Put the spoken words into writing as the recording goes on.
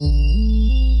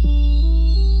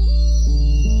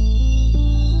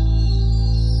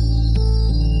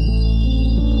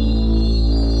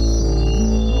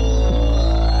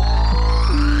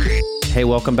Hey,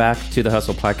 welcome back to the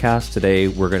Hustle Podcast. Today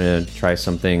we're going to try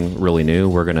something really new.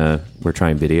 We're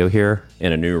trying video here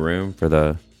in a new room for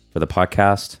the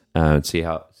podcast.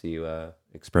 See you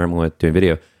experiment with doing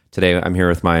video. Today I'm here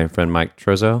with my friend Mike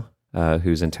Trozo,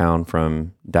 who's in town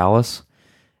from Dallas,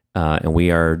 and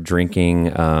we are drinking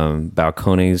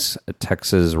Balcones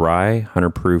Texas Rye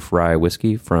 100-proof rye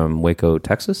whiskey from Waco,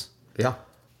 Texas. Yeah.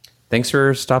 Thanks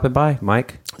for stopping by,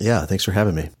 Mike. Yeah, thanks for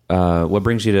having me. What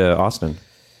brings you to Austin?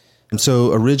 And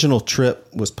so original trip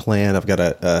was planned. I've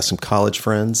got some college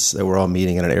friends that we're all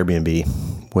meeting at an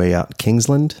Airbnb way out in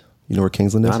Kingsland. You know where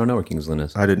Kingsland is? I don't know where Kingsland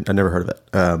is. I never heard of it.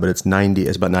 But it's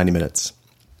about 90 minutes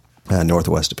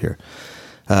northwest of here.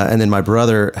 And then my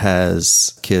brother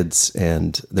has kids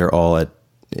and they're all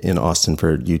in Austin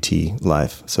for UT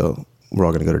Live. So we're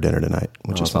all going to go to dinner tonight,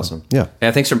 which is awesome. Yeah.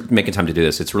 Thanks for making time to do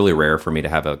this. It's really rare for me to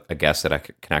have a guest that I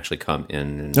can actually come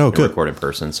in and record in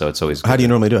person. So it's always good. How do you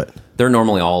normally do it? They're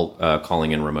normally all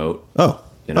calling in remote. Oh.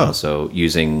 So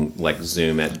using like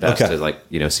Zoom at best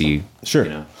to see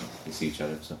see each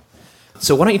other.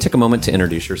 So why don't you take a moment to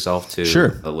introduce yourself to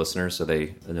the listeners so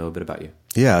they know a bit about you?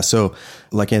 Yeah. So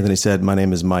like Anthony said, my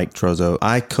name is Mike Trozo.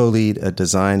 I co-lead a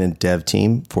design and dev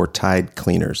team for Tide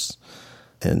Cleaners.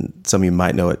 And some of you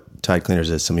might know what Tide Cleaners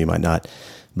is, some of you might not.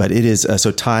 But it is,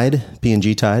 so Tide,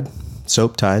 P&G Tide,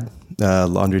 Soap Tide,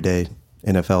 Laundry Day,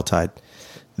 NFL Tide.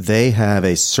 They have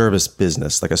a service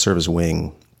business, like a service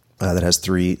wing that has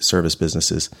 3 service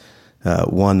businesses.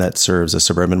 One that serves a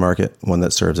suburban market, one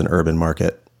that serves an urban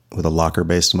market with a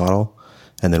locker-based model,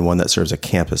 and then one that serves a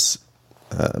campus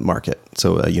market,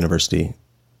 so a university,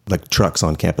 like trucks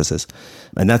on campuses.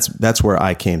 And that's where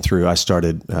I came through. I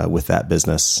started with that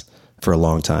business for a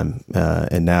long time,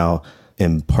 and now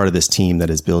am part of this team that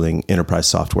is building enterprise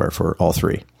software for all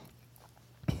 3.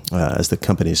 As the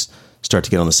companies start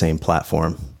to get on the same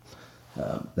platform,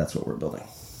 that's what we're building.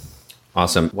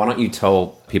 Awesome. Why don't you tell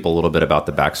people a little bit about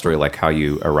the backstory, like how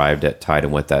you arrived at Tide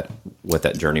and what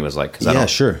that journey was like?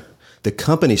 Sure. The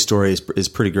company story is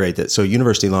pretty great. So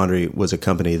University Laundry was a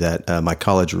company that my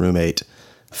college roommate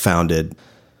founded.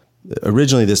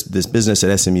 Originally, this business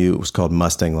at SMU was called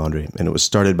Mustang Laundry, and it was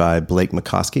started by Blake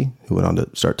McCoskey, who went on to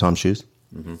start Tom's Shoes.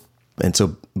 Mm-hmm. And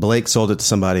so Blake sold it to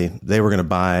somebody. They were going to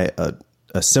buy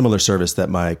a similar service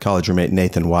that my college roommate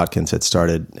Nathan Watkins had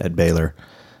started at Baylor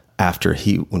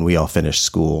when we all finished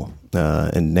school.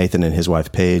 And Nathan and his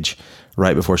wife Paige,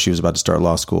 right before she was about to start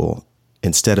law school,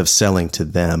 instead of selling to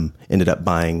them, ended up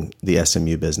buying the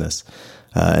SMU business.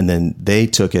 And then they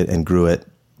took it and grew it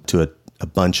to a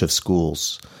bunch of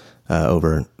schools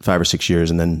over 5 or 6 years.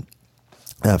 And then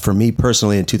for me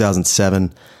personally, in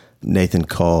 2007, Nathan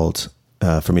called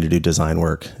for me to do design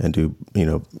work and do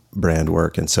brand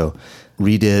work, and so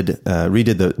redid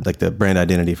the brand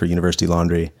identity for University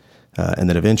Laundry, and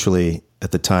then eventually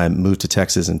at the time moved to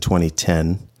Texas in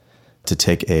 2010 to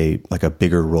take a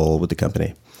bigger role with the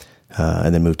company,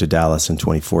 and then moved to Dallas in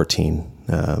 2014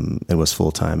 and was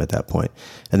full time at that point.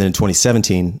 And then in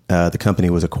 2017, the company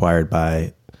was acquired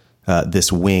by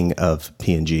this wing of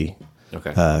P&G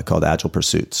called Agile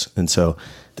Pursuits. And so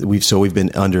we've been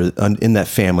in that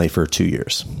family for 2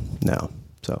 years now.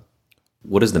 So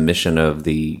what is the mission of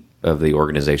the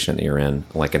organization that you're in?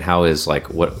 Like, and how is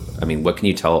what can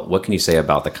you say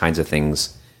about the kinds of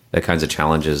things, the kinds of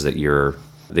challenges that you're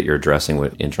addressing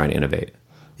in trying to innovate?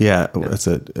 Yeah. That's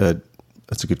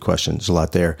a good question. There's a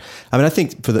lot there. I mean, I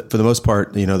think for the most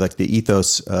part, like the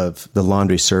ethos of the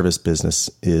laundry service business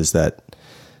is that,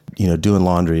 doing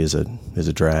laundry is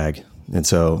a drag. And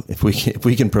so if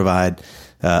we can provide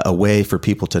a way for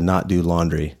people to not do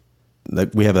laundry,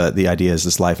 like we have the idea is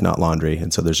this life, not laundry.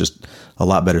 And so there's just a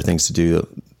lot better things to do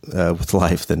with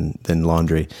life than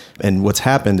laundry. And what's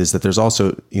happened is that there's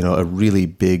also, a really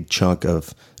big chunk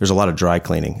there's a lot of dry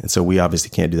cleaning. And so we obviously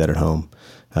can't do that at home.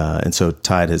 And so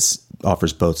Tide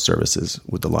offers both services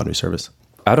with the laundry service.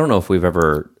 I don't know if we've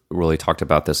ever really talked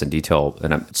about this in detail,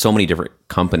 and so many different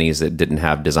companies that didn't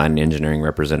have design and engineering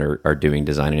represented are doing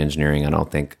design and engineering. I don't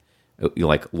think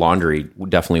like laundry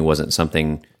definitely wasn't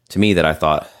something to me that I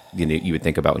thought you would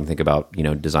think about when you think about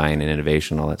design and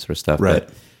innovation, all that sort of stuff. Right.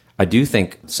 But I do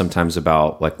think sometimes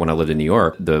about like when I lived in New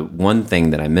York, the one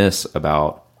thing that I miss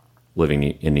about living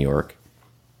in New York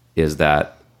is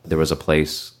that there was a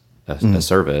place, a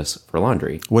service for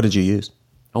laundry. What did you use?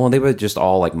 Oh, well, they were just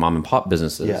all like mom and pop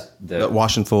businesses. Yeah.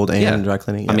 Wash and fold and dry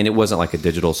cleaning. Yeah. I mean, it wasn't like a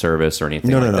digital service or anything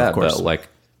like that. Of course.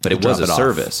 But it was a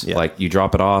service. Yeah. Like you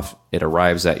drop it off, it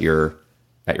arrives at your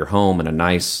home in a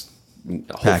nice,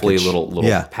 hopefully package.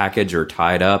 little package or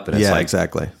tied up. And it's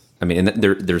exactly. I mean, and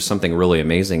there's something really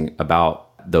amazing about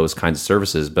those kinds of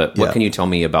services. But what can you tell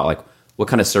me about like what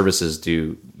kind of services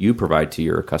do you provide to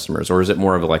your customers, or is it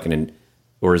more of like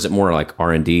or is it more like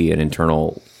R&D and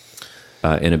internal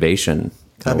innovation?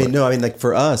 Like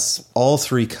for us, all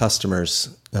three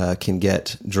customers can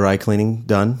get dry cleaning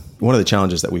done. One of the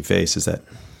challenges that we face is that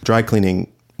dry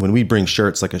cleaning, when we bring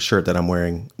shirts, like a shirt that I'm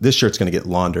wearing, this shirt's going to get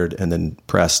laundered and then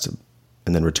pressed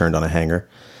and then returned on a hanger.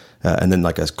 And then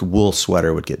like a wool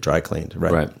sweater would get dry cleaned,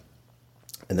 right? Right.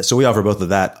 And so we offer both of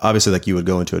that. Obviously, like you would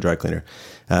go into a dry cleaner.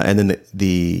 And then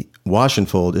the wash and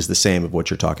fold is the same of what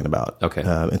you're talking about. Okay.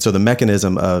 And so the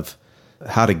mechanism of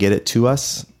how to get it to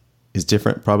us is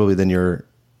different probably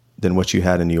than what you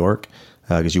had in New York,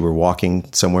 because you were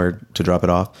walking somewhere to drop it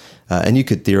off. And you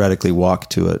could theoretically walk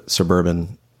to a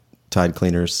suburban Tide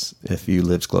Cleaners if you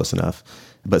lived close enough.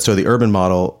 But so the urban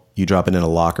model, you drop it in a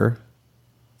locker.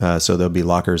 So there'll be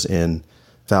lockers in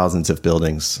thousands of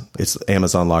buildings. It's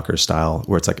Amazon locker style,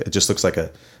 where it just looks like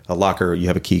a locker. You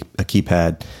have a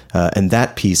keypad, and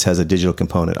that piece has a digital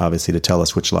component, obviously, to tell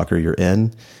us which locker you're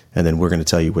in, and then we're going to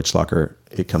tell you which locker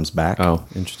it comes back. Oh,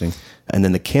 interesting. And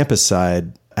then the campus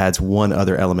side adds one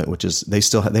other element, which is they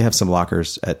have some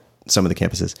lockers at some of the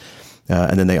campuses,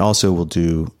 and then they also will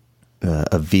do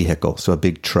a vehicle, so a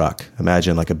big truck.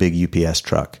 Imagine like a big UPS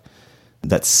truck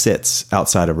that sits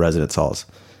outside of residence halls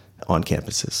on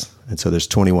campuses. And so there's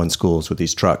 21 schools with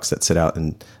these trucks that sit out,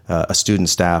 and a student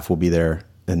staff will be there.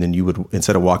 And then you would,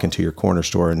 instead of walking to your corner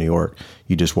store in New York,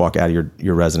 you just walk out of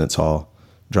your residence hall,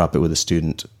 drop it with a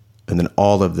student. And then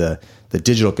all of the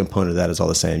digital component of that is all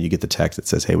the same. You get the text that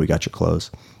says, hey, we got your clothes.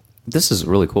 This is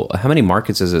really cool. How many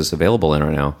markets is this available in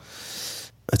right now?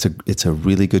 It's a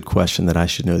really good question that I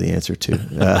should know the answer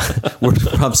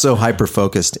to. I'm so hyper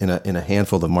focused in a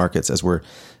handful of markets as we're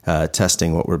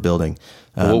testing what we're building.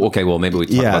 Well, maybe we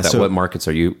talk about that.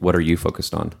 So, what are you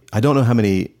focused on? I don't know how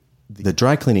many the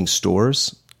dry cleaning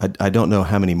stores. I don't know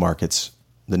how many markets,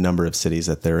 the number of cities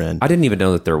that they're in. I didn't even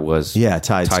know that there was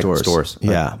Tide stores.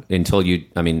 Yeah, until you.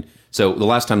 So the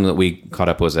last time that we caught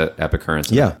up was at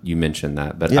Epicurrence. And you mentioned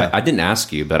that, but I didn't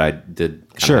ask you, but I did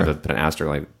kind of put an asterisk.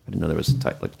 Like, I didn't know there was a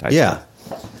Tide. Yeah,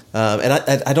 and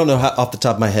I don't know off the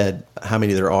top of my head how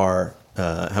many there are,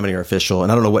 how many are official,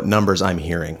 and I don't know what numbers I'm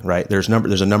hearing. Right, there's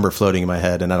a number floating in my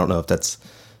head, and I don't know if that's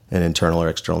an internal or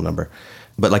external number.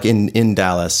 But like in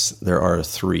Dallas, there are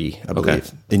 3, I believe.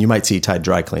 Okay. And you might see Tide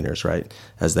Dry Cleaners, right,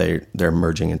 as they're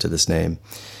merging into this name.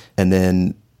 And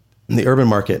then the urban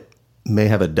market may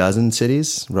have a dozen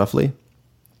cities, roughly.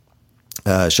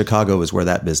 Chicago is where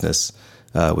that business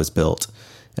was built.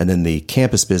 And then the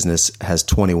campus business has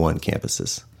 21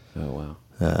 campuses. Oh, wow.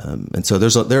 And so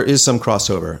there is some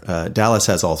crossover. Dallas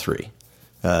has all 3.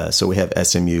 So we have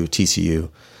SMU, TCU,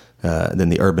 then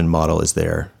the urban model is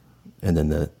there, and then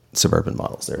the suburban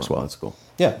model is there as well. That's cool.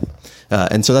 Yeah.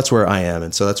 And so that's where I am.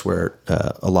 And so that's where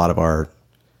a lot of our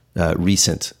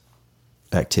recent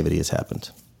activity has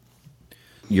happened.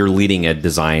 You're leading a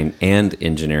design and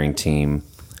engineering team.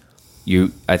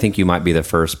 I think you might be the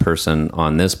first person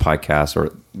on this podcast,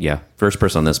 first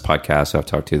person on this podcast who I've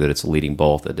talked to that it's leading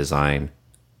both a design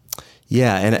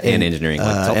and engineering.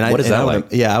 What is that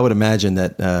like? I would imagine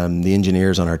that the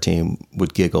engineers on our team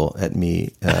would giggle at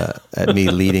me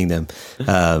leading them,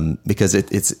 because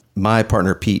it's my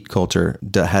partner Pete Coulter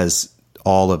has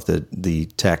all of the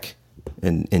tech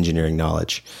and engineering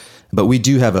knowledge, but we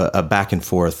do have a back and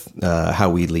forth how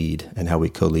we lead and how we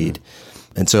co-lead.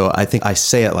 And so I think I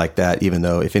say it like that, even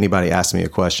though if anybody asks me a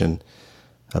question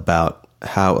about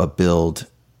how a build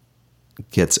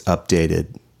gets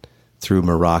updated through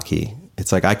Meraki,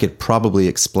 it's like I could probably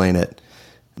explain it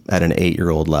at an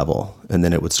 8-year-old level, and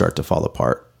then it would start to fall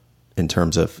apart in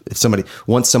terms of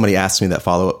once somebody asks me that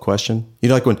follow-up question,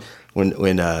 like when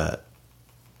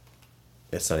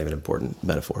it's not even an important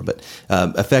metaphor, but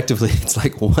effectively it's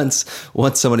like once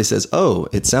somebody says, oh,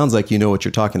 it sounds like you know what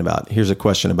you're talking about. Here's a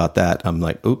question about that. I'm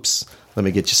like, oops, let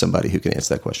me get you somebody who can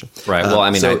answer that question. Right. Well,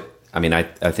 I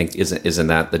think isn't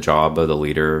that the job of the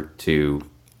leader to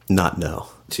not know,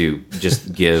 to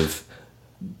just give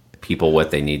people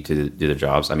what they need to do their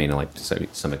jobs? To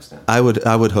some extent. I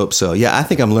would hope so. Yeah. I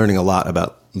think I'm learning a lot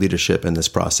about leadership in this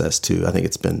process too. I think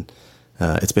it's been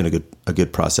a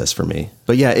good process for me.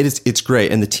 But yeah, it's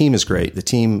great, and the team is great. The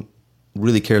team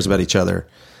really cares about each other.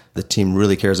 The team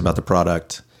really cares about the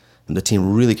product, and the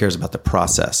team really cares about the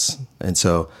process. And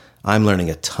so I'm learning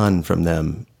a ton from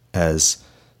them as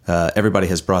everybody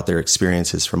has brought their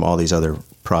experiences from all these other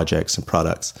projects and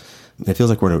products. It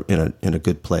feels like we're in a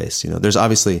good place.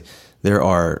 There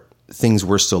are things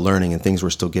we're still learning and things we're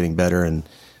still getting better. And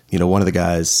one of the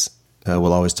guys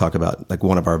will always talk about, like,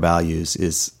 one of our values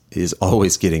is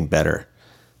always getting better.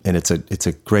 And it's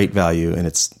a great value, and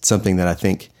it's something that I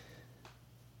think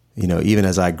even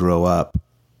as I grow up,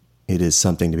 it is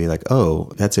something to be like,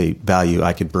 oh, that's a value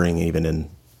I could bring even in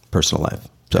personal life.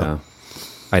 So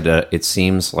it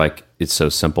seems like it's so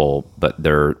simple, but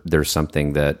there's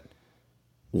something that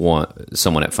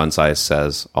someone at Fun Size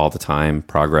says all the time: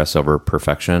 progress over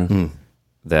perfection.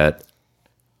 That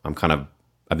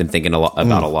I've been thinking a lot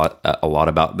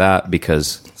about that,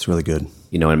 because it's really good.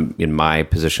 In my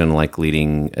position, like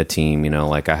leading a team,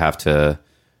 like I have to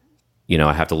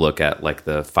look at like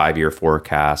the 5-year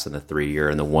forecast and the 3-year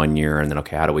and the 1 year, and then,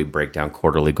 okay, how do we break down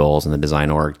quarterly goals in the design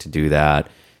org to do that?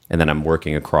 And then I'm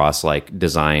working across like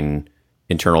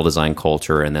internal design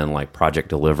culture, and then like project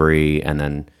delivery, and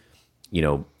then,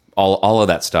 all of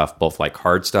that stuff, both like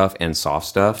hard stuff and soft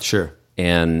stuff. Sure.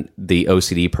 And the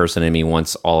OCD person in me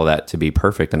wants all of that to be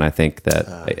perfect. And I think that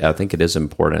I think it is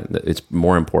important. It's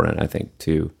more important, I think,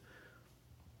 to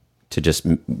just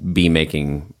be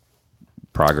making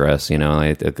progress.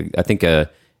 I think an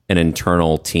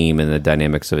internal team and the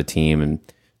dynamics of a team, and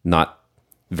not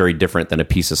very different than a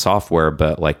piece of software,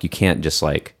 but like you can't just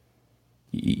like,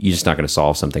 you're just not going to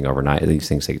solve something overnight. These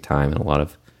things take time and a lot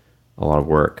of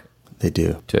work. They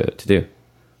do to do.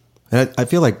 And I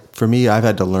feel like for me, I've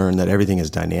had to learn that everything is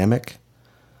dynamic,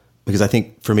 because I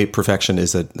think for me, perfection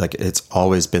is it's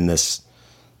always been this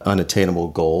unattainable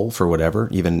goal for whatever,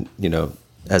 even,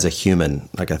 as a human.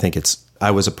 Like I think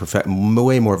I was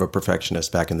way more of a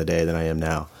perfectionist back in the day than I am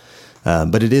now.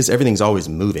 But everything's always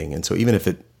moving. And so even if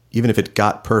it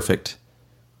got perfect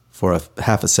for a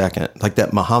half a second, like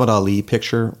that Muhammad Ali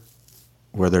picture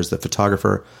where there's the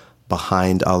photographer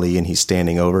behind Ali and he's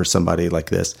standing over somebody like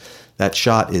this, that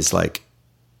shot is like,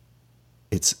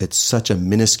 it's such a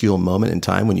minuscule moment in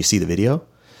time when you see the video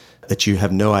that you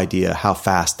have no idea how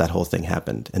fast that whole thing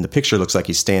happened. And the picture looks like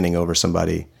he's standing over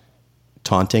somebody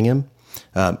taunting him.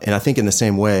 And I think in the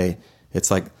same way,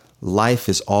 it's like life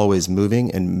is always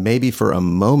moving, and maybe for a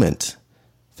moment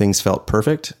things felt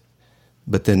perfect,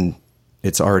 but then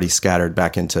it's already scattered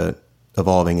back into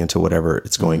evolving into whatever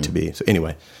it's going to be. So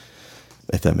anyway,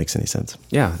 if that makes any sense.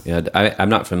 Yeah. I'm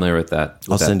not familiar with that.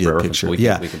 I'll send you a picture.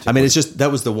 It's just, that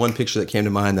was the one picture that came to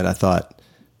mind that I thought,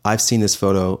 I've seen this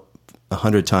photo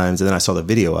 100 times, and then I saw the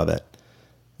video of it,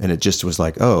 and it just was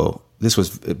like, oh, this was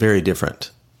very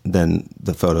different than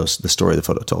the story the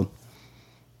photo told.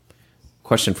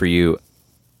 Question for you.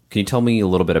 Can you tell me a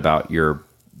little bit about your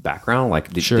background?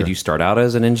 Like, did you start out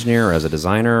as an engineer or as a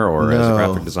designer or as a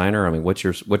graphic designer? I mean, what's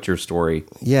your story?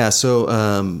 Yeah.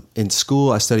 So, in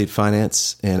school I studied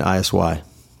finance and ISY,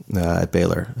 at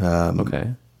Baylor.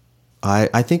 Okay.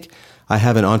 I think I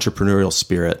have an entrepreneurial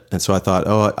spirit. And so I thought,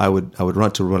 I would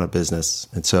want to run a business.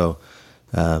 And so,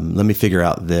 let me figure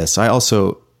out this. I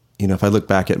also, if I look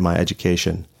back at my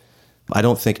education, I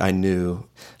don't think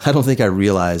I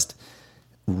realized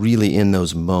really in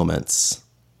those moments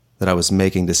that I was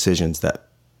making decisions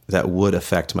that would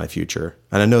affect my future.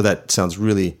 And I know that sounds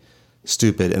really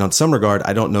stupid, and on some regard,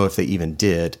 I don't know if they even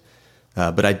did.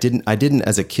 But I didn't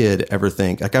as a kid ever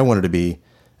think like I wanted to be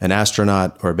an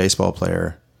astronaut or a baseball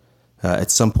player. At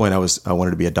some point, I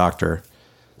wanted to be a doctor,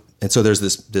 and so there's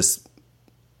this.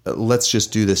 Let's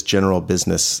just do this general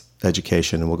business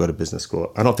education, and we'll go to business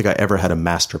school. I don't think I ever had a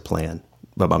master plan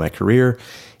about my career,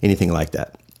 anything like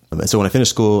that. And so when I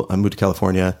finished school, I moved to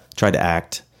California, tried to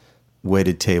act,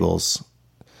 waited tables.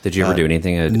 Did you ever do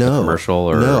anything, a commercial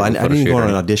or no? I didn't even go on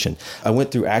an audition. I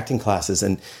went through acting classes,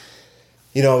 and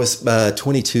I was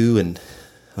 22, and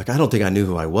like I don't think I knew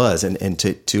who I was, and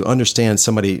to understand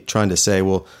somebody trying to say,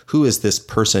 well, who is this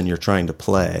person you're trying to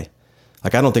play?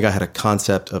 Like I don't think I had a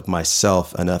concept of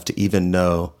myself enough to even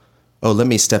know, let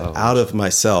me step out of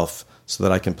myself so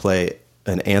that I can play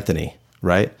an Anthony.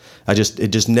 Right? It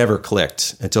just never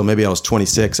clicked until maybe I was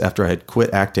 26 after I had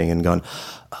quit acting and gone,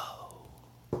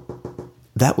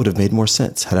 that would have made more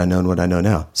sense had I known what I know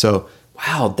now. So,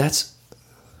 wow, that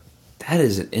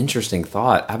is an interesting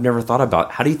thought. I've never thought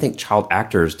about, how do you think child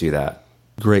actors do that?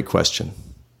 Great question.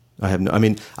 I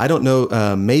don't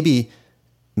know.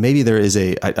 Maybe there is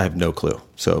I have no clue.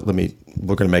 So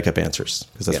we're going to make up answers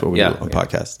because that's what we do on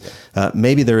podcasts. Yeah.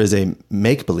 Maybe there is a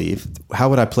make-believe. How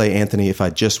would I play Anthony if I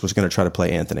just was going to try to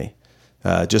play Anthony?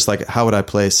 Just like how would I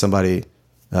play somebody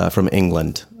from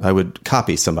England? I would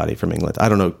copy somebody from England. I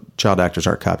don't know. Child actors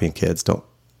aren't copying kids. Don't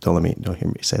hear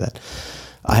me say that.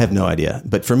 I have no idea.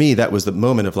 But for me, that was the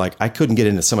moment of like, I couldn't get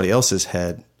into somebody else's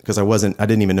head because I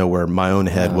didn't even know where my own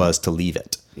head was to leave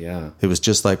it. Yeah. It was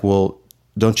just like, well,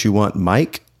 don't you want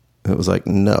Mike? And it was like,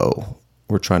 no,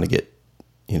 we're trying to get,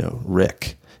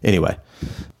 Rick. Anyway,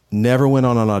 never went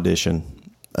on an audition.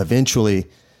 Eventually,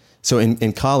 so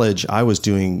in college, I was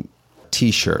doing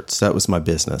T-shirts. That was my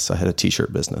business. I had a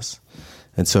T-shirt business.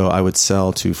 And so I would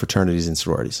sell to fraternities and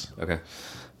sororities. Okay.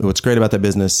 What's great about that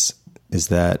business is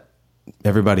that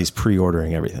everybody's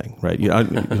pre-ordering everything, right? You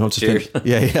don't spend,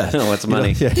 What's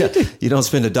money? You don't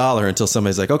spend $1 until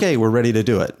somebody's like, okay, we're ready to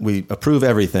do it. We approve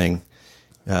everything.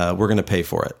 We're going to pay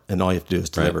for it. And all you have to do is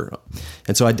deliver. Right.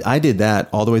 And so I did that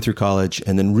all the way through college.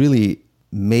 And then really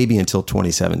maybe until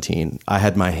 2017, I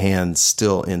had my hands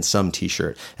still in some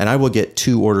t-shirt. And I will get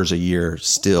 2 orders a year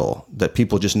still that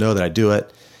people just know that I do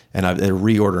it. And they're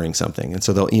reordering something. And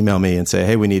so they'll email me and say,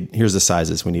 hey, here's the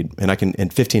sizes we need. And I can, in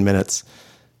 15 minutes,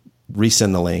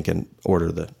 resend the link and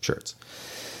order the shirts.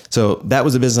 So that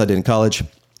was a business I did in college.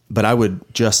 But I would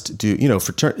just do,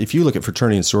 if you look at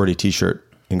fraternity and sorority t-shirt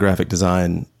in graphic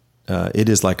design, it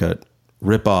is like a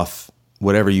rip off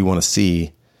whatever you want to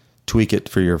see, tweak it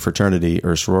for your fraternity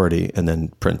or sorority, and then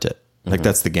print it. Like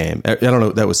that's the game. I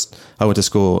don't know. I went to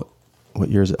school, what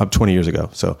years? 20 years ago.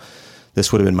 So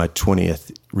this would have been my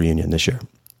 20th reunion this year.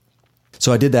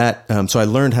 So I did that. So I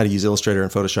learned how to use Illustrator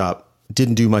and Photoshop,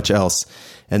 didn't do much else.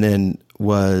 And then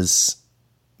was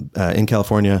in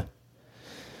California.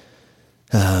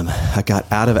 I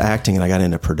got out of acting and I got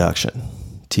into production,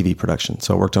 TV production.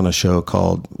 So I worked on a show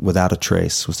called Without a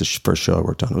Trace, was the first show I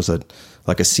worked on. It was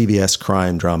like a CBS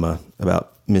crime drama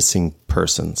about missing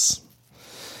persons.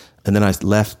 And then I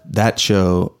left that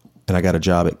show and I got a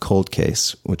job at Cold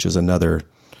Case, which is it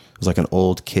was like an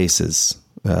old cases,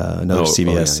 another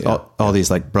CBS, all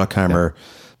these like Bruckheimer,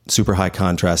 super high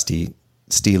contrasty,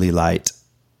 steely light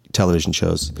television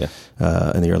shows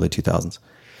in the early 2000s.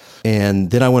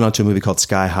 And then I went on to a movie called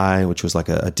Sky High, which was like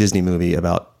a Disney movie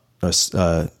about a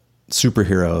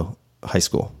superhero high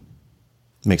school.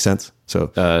 Make sense? So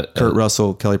Kurt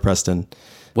Russell, Kelly Preston.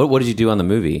 What did you do on the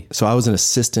movie? So I was an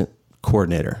assistant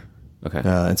coordinator. Okay.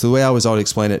 And so the way I always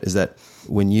explain it is that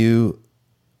when you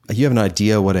have an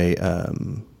idea what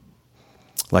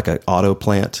like an auto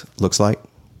plant looks like.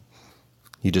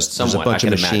 There's a bunch of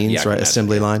machines, right?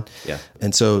 Assembly line. Yeah.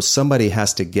 And so somebody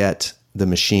has to get the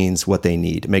machines what they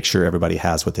need, make sure everybody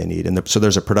has what they need. And so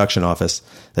there's a production office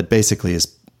that basically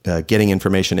is getting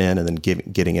information in and then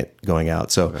getting it going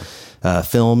out. So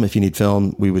film, if you need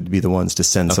film, we would be the ones to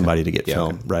send somebody to get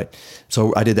film, right?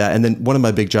 So I did that. And then one of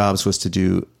my big jobs was to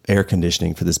do air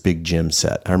conditioning for this big gym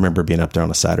set. I remember being up there on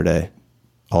a Saturday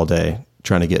all day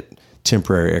trying to get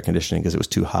temporary air conditioning because it was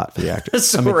too hot for the actors. It's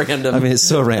so random. I mean, it's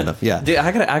so random. Yeah. Dude,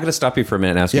 I gotta stop you for a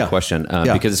minute and ask you a question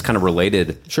because it's kind of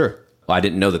related. Sure. Well, I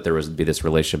didn't know that there would be this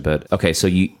relation, but okay. So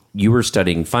you were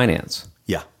studying finance.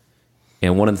 Yeah.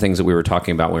 And one of the things that we were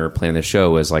talking about when we were planning the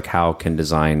show is like, how can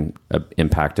design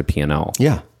impact a P&L?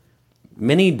 Yeah.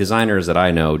 Many designers that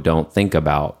I know don't think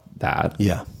about that.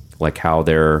 Yeah. Like how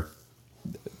they're,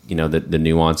 the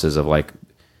nuances of like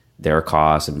their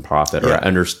cost and profit or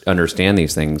understand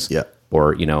these things. Yeah.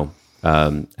 Or,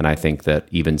 and I think that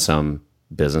even some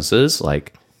businesses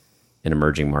like in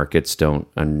emerging markets don't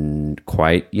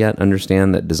quite yet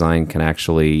understand that design can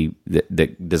actually,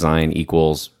 that design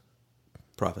equals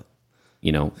profit.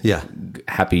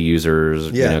 Happy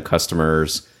users,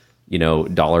 customers,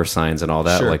 dollar signs and all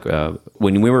that. Sure. Like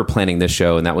when we were planning this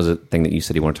show, and that was a thing that you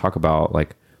said you want to talk about,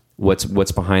 like what's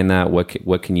behind that?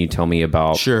 What can you tell me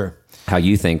about how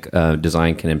you think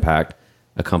design can impact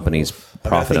a company's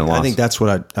profit and loss? I think that's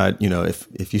what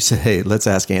if you say, hey, let's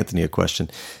ask Anthony a question.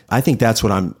 I think that's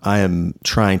what I am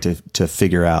trying to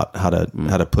figure out how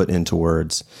to put into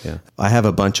words. Yeah. I have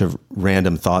a bunch of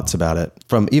random thoughts about it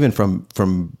from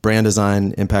brand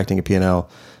design impacting a P&L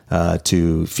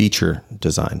to feature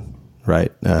design.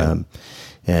 Right. Okay.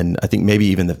 And I think maybe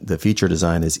even the feature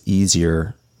design is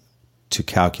easier to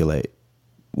calculate.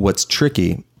 What's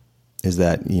tricky is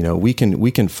that, we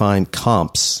can find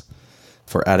comps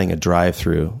for adding a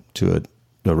drive-through to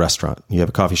a restaurant. You have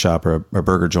a coffee shop or a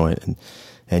burger joint,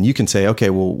 and you can say, okay,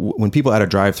 well, when people add a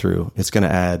drive-through, it's going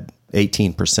to add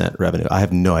 18% revenue. I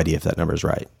have no idea if that number is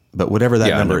right, but whatever that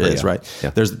number is, right?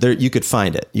 Yeah. You could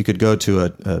find it. You could go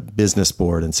to a business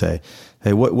board and say,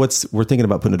 hey, we're thinking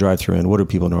about putting a drive-through in. What do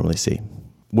people normally see?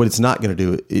 What it's not going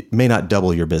to do, it may not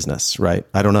double your business, right?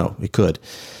 I don't know. It could.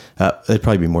 There'd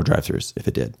probably be more drive-throughs if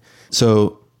it did.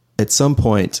 So at some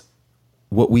point,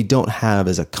 what we don't have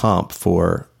is a comp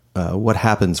for what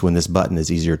happens when this button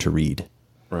is easier to read.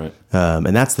 Right.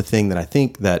 And that's the thing that I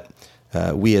think that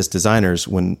we as designers,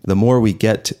 the more we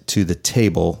get to the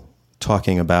table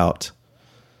talking about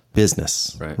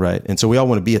business, right? And so we all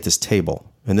want to be at this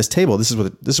table. And this table, this is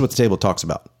what the table talks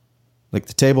about. Like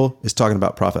the table is talking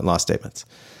about profit and loss statements.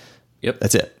 Yep.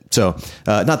 That's it. So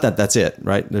not that's it,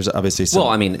 right? There's obviously some... Well,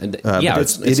 I mean,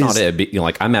 it's not it.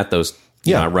 Like I'm at those...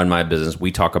 I run my business.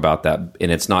 We talk about that,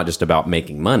 and it's not just about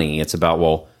making money. It's about,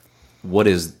 well, what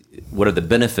is what are the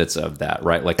benefits of that,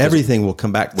 right? Like everything will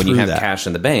come back when through you have that. cash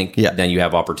in the bank. Yeah. Then you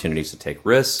have opportunities to take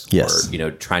risks, Yes.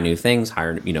 or try new things,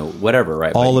 hire whatever,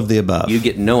 right? All But of the above. You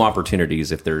get no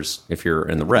opportunities if you're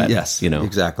in the red. Yes,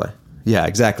 exactly. Yeah,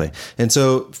 exactly. And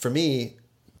so for me,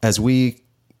 as we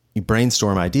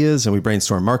brainstorm ideas and we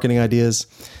brainstorm marketing ideas,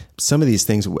 some of these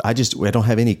things I don't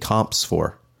have any comps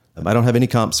for. I don't have any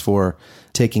comps for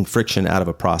taking friction out of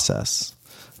a process.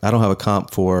 I don't have a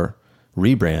comp for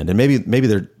rebrand, and maybe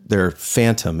they're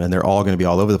phantom and they're all going to be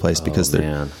all over the place because they're.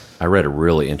 Man, I read a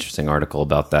really interesting article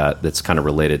about that. That's kind of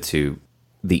related to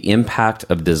the impact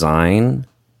of design,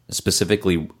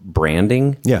 specifically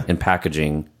branding and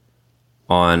packaging,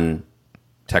 on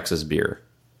Texas beer.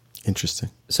 Interesting.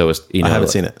 So it's, I haven't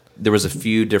seen it. There was a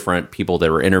few different people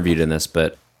that were interviewed in this,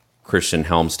 but Christian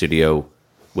Helm Studio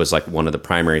was like one of the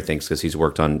primary things because he's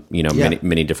worked on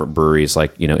many different breweries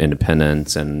like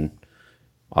Independence and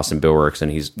Austin Beer Works,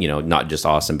 and he's not just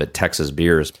Austin but Texas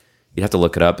beers. You'd have to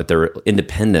look it up, but their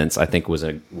Independence I think was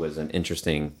an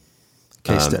interesting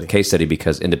case study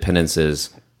because Independence is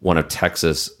one of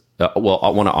Texas,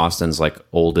 one of Austin's like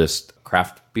oldest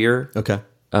craft beer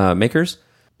makers,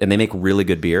 and they make really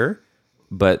good beer.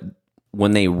 But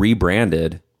when they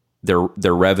rebranded, their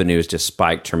revenues just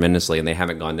spiked tremendously, and they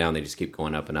haven't gone down. They just keep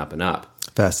going up and up and up.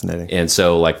 Fascinating. And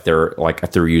so like they're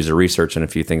like through user research and a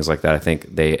few things like that, I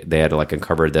think they had like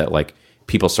uncovered that like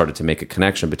people started to make a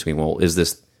connection between, well, is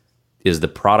the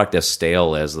product as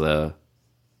stale as the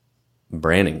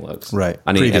branding looks? Right.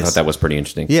 I thought that was pretty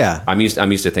interesting. Yeah. I'm used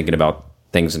to thinking about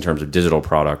things in terms of digital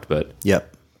product, but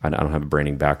yep. I don't have a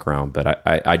branding background, but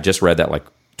I just read that like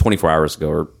 24 hours ago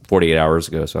or 48 hours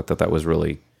ago. So I thought that was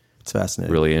it's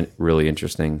fascinating. Really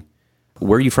interesting.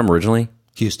 Where are you from originally?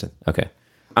 Houston. Okay.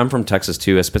 I'm from Texas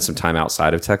too. I spent some time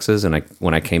outside of Texas, and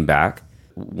when I came back,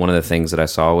 one of the things that I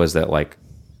saw was that like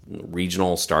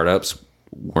regional startups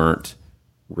weren't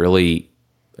really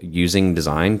using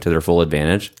design to their full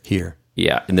advantage here.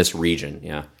 Yeah, in this region.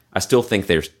 Yeah, I still think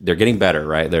they're getting better,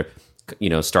 right? They're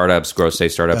startups, growth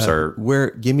stage startups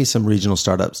are. Give me some regional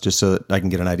startups just so that I can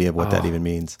get an idea of what that even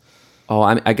means. Oh,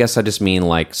 I guess I just mean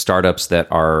like startups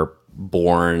that are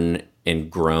born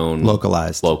and grown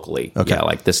locally. Okay. Yeah,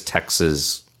 like this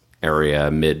Texas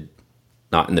area,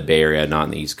 not in the Bay Area, not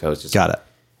in the East Coast. Just got it.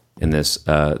 In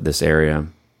this area,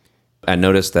 I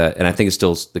noticed that, and I think it's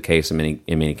still the case in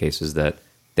many cases that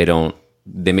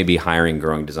they may be hiring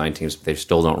growing design teams, but they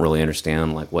still don't really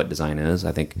understand like what design is.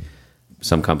 I think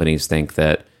some companies think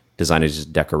that design is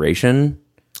just decoration,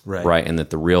 right, and that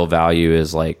the real value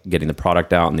is like getting the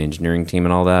product out and the engineering team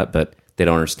and all that, but they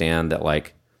don't understand that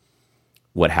like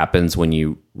what happens when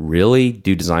you really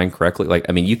do design correctly. Like,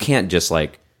 I mean, you can't just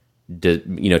like, to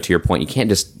your point, you can't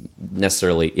just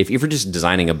necessarily, if you're just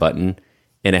designing a button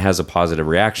and it has a positive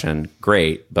reaction,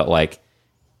 great. But like,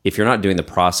 if you're not doing the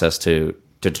process to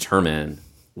determine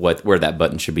where that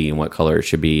button should be and what color it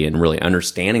should be and really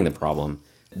understanding the problem,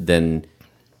 then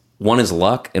one is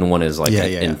luck and one is like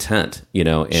intent,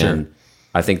 and sure.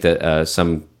 I think that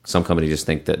some companies just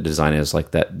think that design is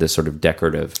like this sort of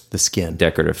decorative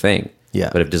thing. Yeah.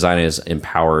 But if design is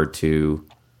empowered to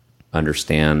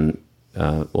understand, it's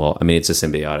a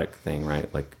symbiotic thing,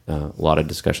 right? Like a lot of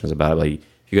discussions about it. Like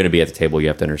if you're going to be at the table, you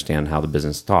have to understand how the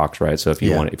business talks, right? So if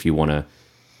you want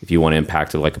to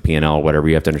impact it like a P&L or whatever,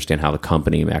 you have to understand how the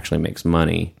company actually makes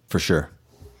money. For sure.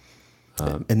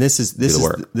 And this is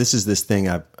this thing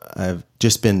I've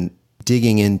just been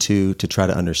digging into to try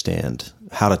to understand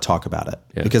how to talk about it,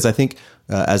 because I think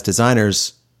as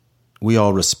designers, we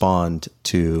all respond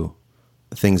to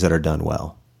things that are done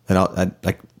well, and I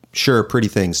like sure pretty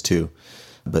things too,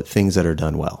 but things that are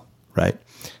done well, right?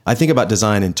 I think about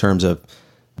design in terms of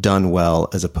done well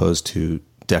as opposed to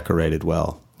decorated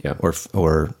well,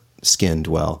 or skinned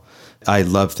well. I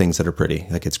love things that are pretty,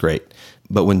 like it's great.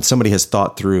 But when somebody has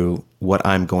thought through what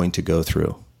I'm going to go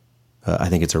through, I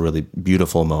think it's a really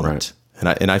beautiful moment.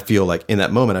 Right. And I feel like in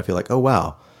that moment, oh,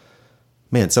 wow,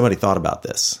 man, somebody thought about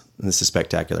this. And this is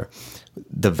spectacular.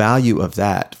 The value of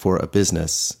that for a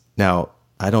business. Now,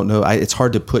 I don't know. It's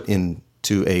hard to put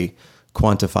into a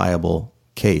quantifiable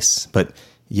case, but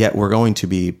yet we're going to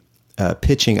be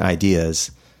pitching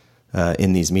ideas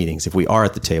in these meetings. If we are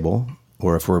at the table,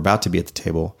 or if we're about to be at the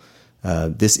table,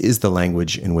 this is the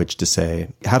language in which to say,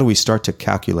 how do we start to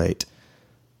calculate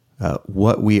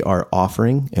what we are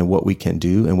offering and what we can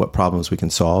do and what problems we can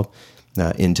solve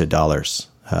into dollars?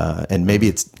 And maybe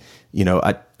it's,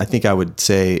 I think I would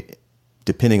say,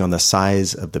 depending on the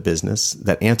size of the business,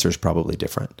 that answer is probably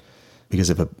different. Because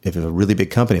if a really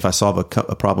big company, if I solve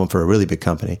a problem for a really big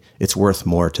company, it's worth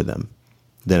more to them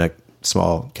than a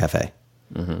small cafe.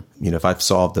 Mm-hmm. If I've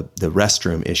solved the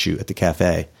restroom issue at the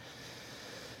cafe,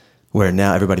 where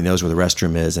now everybody knows where the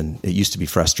restroom is, and it used to be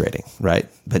frustrating, right?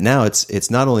 But now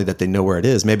it's not only that they know where it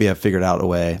is. Maybe I figured out a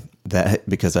way that,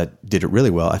 because I did it really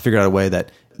well, I figured out a way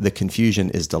that the confusion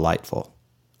is delightful,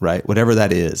 right? Whatever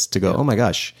that is, to go, oh my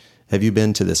gosh, have you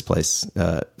been to this place?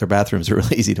 Their bathrooms are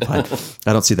really easy to find.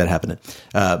 I don't see that happening.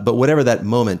 But whatever that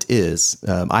moment is,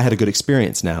 I had a good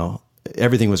experience now.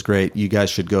 Everything was great. You guys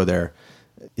should go there.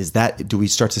 Do we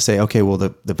start to say, okay, well,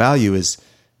 the value is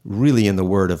really in the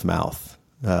word of mouth?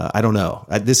 I don't know.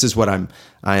 This is what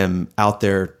I am out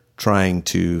there trying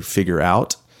to figure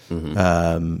out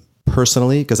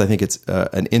personally, because I think it's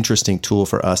an interesting tool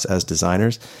for us as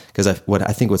designers. Because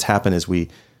I think what's happened is we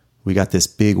got this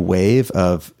big wave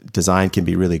of design can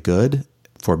be really good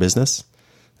for business,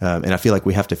 and I feel like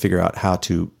we have to figure out how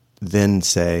to then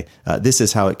say this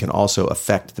is how it can also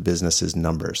affect the business's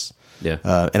numbers. Yeah,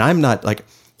 and I'm not like,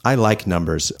 I like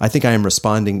numbers. I think I am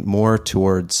responding more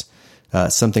towards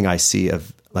something I see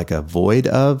of like a void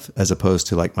of, as opposed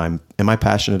to like am I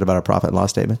passionate about a profit and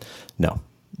loss statement? No.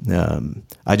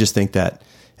 I just think that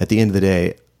at the end of the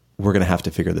day, we're going to have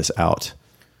to figure this out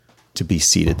to be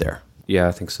seated there. Yeah,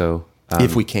 I think so.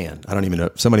 If we can. I don't even know.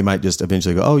 Somebody might just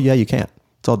eventually go, oh yeah, you can.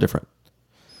 It's all different.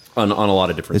 On a lot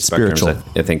of different It's spectrums, spiritual.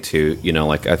 I think too,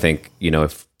 like, I think,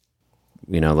 if,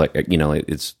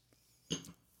 it's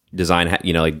design,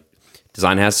 like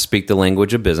design has to speak the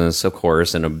language of business, of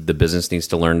course, and the business needs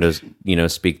to learn to,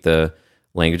 speak the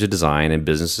language of design, and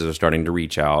businesses are starting to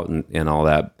reach out and all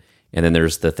that. And then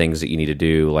there's the things that you need to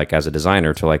do, like as a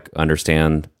designer, to like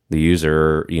understand the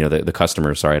user, the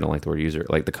customer. Sorry, I don't like the word user,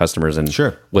 like the customers, and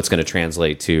Sure. what's going to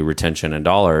translate to retention and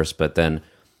dollars. But then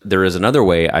there is another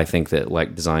way I think that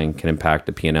like design can impact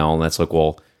the P&L, and that's like,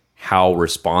 well, how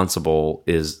responsible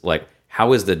is, like,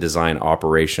 how is the design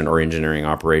operation or engineering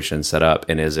operation set up,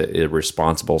 and is it a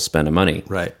responsible spend of money?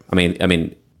 Right. I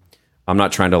mean, I'm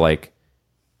not trying to like,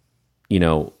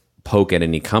 poke at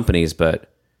any companies, but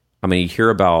I mean, you hear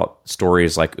about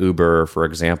stories like Uber, for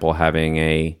example, having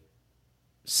a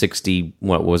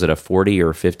 40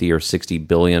 or 50 or $60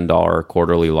 billion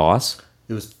quarterly loss.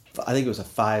 I think it was a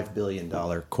 $5 billion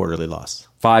quarterly loss.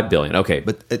 $5 billion. Okay.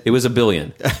 But it was $1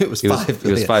 billion. It was $5 billion.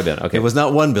 It was $5 billion. Okay. It was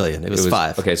not $1 billion. It was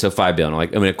 $5. Okay. So $5 billion.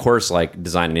 Like, I mean, of course, like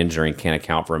design and engineering can't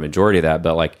account for a majority of that,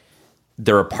 but like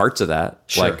there are parts of that.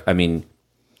 Sure. Like, I mean,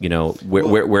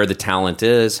 where the talent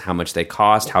is, how much they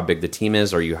cost, how big the team is.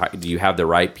 Do you have the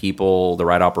right people, the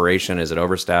right operation? Is it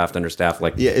overstaffed, understaffed?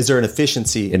 Like, Yeah. Is there an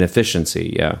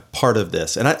efficiency yeah. part of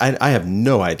this? And I have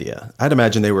no idea. I'd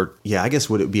imagine they were, I guess,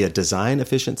 would it be a design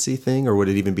efficiency thing, or would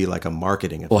it even be like a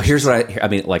marketing efficiency? Well, here's what I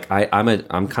mean. Like,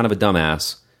 I'm kind of a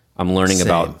dumbass. I'm learning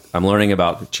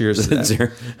about. Cheers to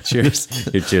that. Cheers.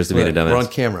 Cheers to being a dumbass. We're on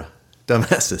camera.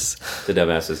 Dumbasses. The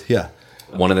dumbasses. Yeah.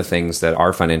 One of the things that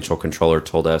our financial controller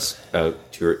told us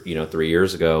 3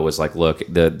 years ago was like, look,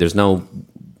 there's no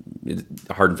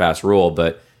hard and fast rule,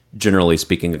 but generally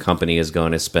speaking, a company is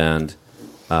going to spend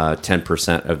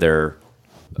 10% of their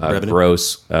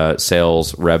gross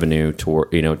sales revenue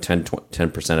toward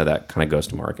 10% of that kind of goes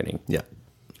to marketing. Yeah.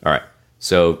 All right.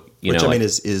 So Which I mean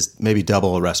is maybe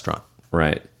double a restaurant.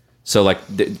 right. So like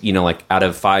like out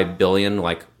of 5 billion,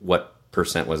 like what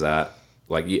percent was that?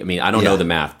 Like, I mean, I don't know the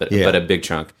math, but a big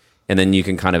chunk. And then you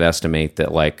can kind of estimate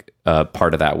that like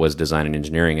part of that was design and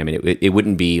engineering. I mean, it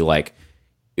wouldn't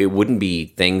be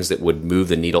things that would move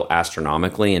the needle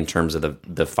astronomically in terms of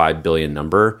the 5 billion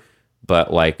number,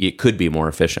 but like it could be more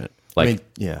efficient. Like,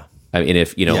 I mean,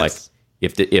 if Yes.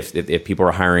 like if people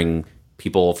are hiring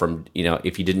people from,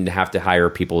 if you didn't have to hire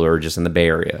people who are just in the Bay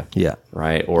Area,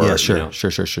 right? Or sure.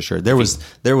 There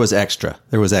was extra.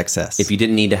 There was excess. if you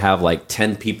didn't need to have like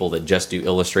 10 people that just do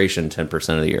illustration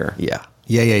 10% of the year. Yeah.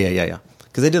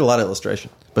 Because they did a lot of illustration,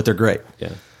 but they're great.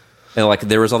 Yeah. And like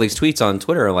there was all these tweets on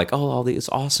Twitter like, oh, all these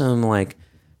awesome like,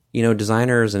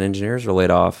 designers and engineers were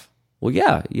laid off. Well,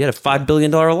 yeah, you had a $5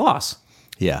 billion loss.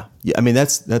 Yeah. I mean,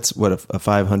 that's what a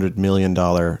 $500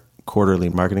 million quarterly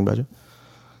marketing budget.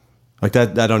 Like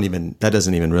that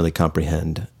doesn't even really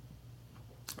comprehend.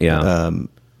 Yeah.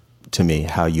 To me,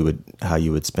 how you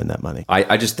would spend that money.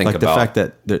 I just think like about the fact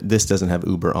that this doesn't have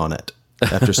Uber on it.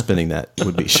 After spending that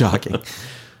would be shocking.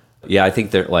 Yeah, I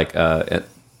think that like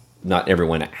not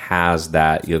everyone has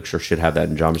that. You sure should have that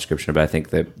in job description, but I think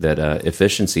that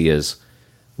efficiency is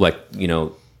like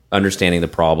understanding the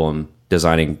problem,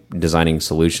 designing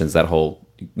solutions. That whole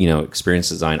experience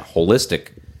design holistic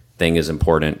thing is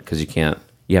important because you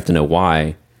have to know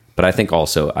why. But I think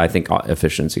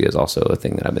efficiency is also a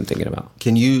thing that I've been thinking about.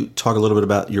 Can you talk a little bit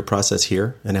about your process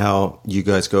here and how you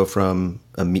guys go from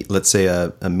let's say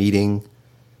a meeting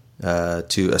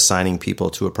to assigning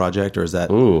people to a project, or is that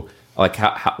like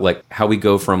how we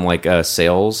go from like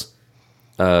sales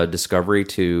discovery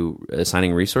to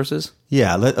assigning resources?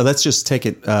 Yeah, let's just take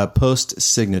it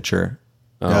post-signature.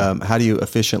 How do you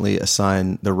efficiently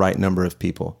assign the right number of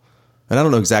people? And I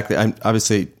don't know exactly.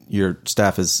 Obviously, your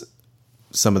staff is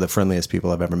some of the friendliest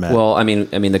people I've ever met. Well,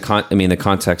 the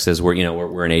context is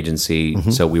we're an agency,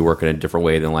 so we work in a different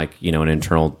way than like an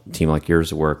internal team like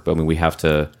yours work. But I mean, we have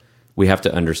to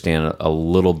understand a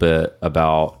little bit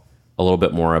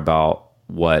more about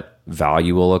what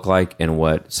value will look like and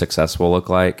what success will look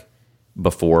like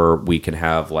before we can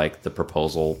have like the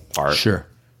proposal part. Sure.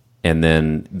 And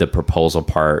then the proposal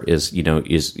part is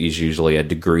usually a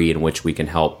degree in which we can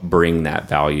help bring that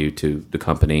value to the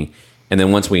company. And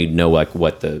then once we know like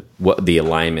what the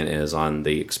alignment is on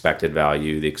the expected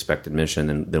value, the expected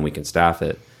mission, then we can staff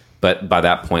it. But by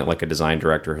that point, like a design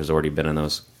director has already been in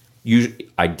those.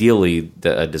 Ideally,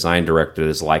 a design director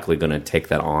is likely going to take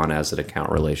that on as an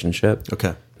account relationship.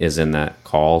 Okay. Is in that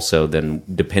call. So then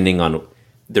depending on,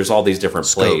 there's all these different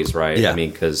plays, right? Yeah. I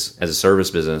mean, because as a service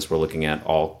business, we're looking at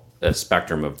a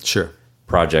spectrum of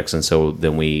projects. And so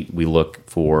then we look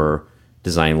for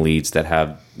design leads that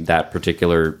have that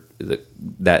particular,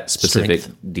 that specific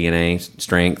DNA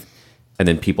strength, and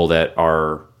then people that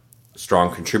are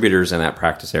strong contributors in that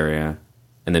practice area,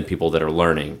 and then people that are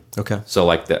learning. Okay. So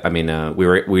like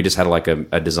we just had like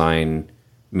a design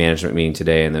management meeting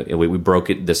today, and we broke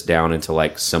this down into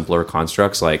like simpler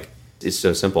constructs. Like it's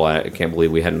so simple. I can't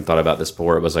believe we hadn't thought about this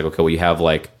before. It was like, okay, well you have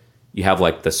like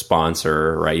the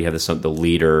sponsor, right? You have the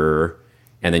leader,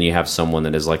 and then you have someone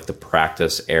that is like the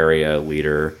practice area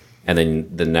leader, and then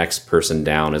the next person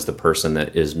down is the person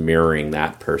that is mirroring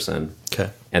that person. Okay.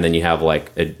 And then you have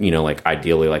like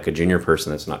ideally like a junior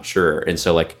person that's not sure. And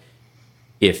so like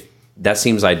if that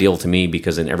seems ideal to me,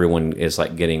 because then everyone is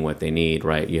like getting what they need,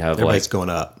 right? You have everybody's like going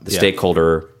up, the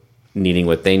stakeholder needing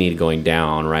what they need going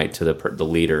down, right, to the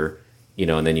leader,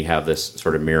 and then you have this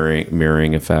sort of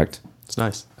mirroring effect. It's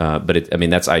nice. But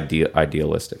that's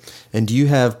idealistic. And do you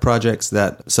have projects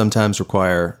that sometimes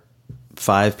require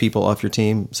 5 people off your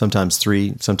team, sometimes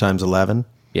 3, sometimes 11?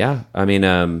 Yeah.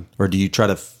 Or do you try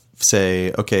to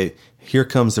say, okay, here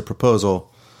comes the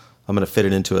proposal, I'm going to fit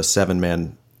it into a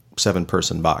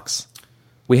 7-person box?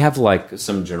 We have like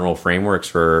some general frameworks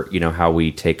for, how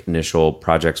we take initial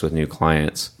projects with new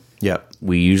clients. Yep.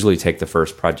 We usually take the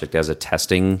first project as a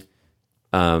testing.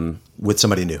 With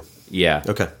somebody new. Yeah.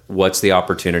 Okay. What's the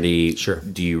opportunity? Sure.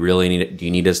 Do you really need it? Do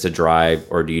you need us to drive,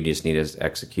 or do you just need us to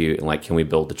execute? And like, can we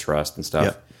build the trust and stuff?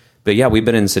 Yep. But yeah, we've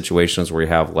been in situations where we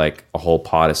have like a whole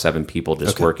pod of 7 people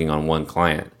just working on one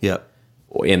client. Yep.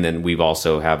 And then we've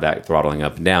also have that throttling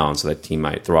up and down. So that team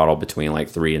might throttle between like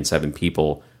 3 and 7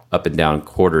 people up and down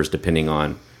quarters, depending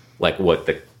on like what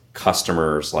the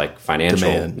customer's like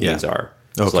financial needs are.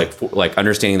 Okay. So like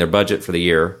understanding their budget for the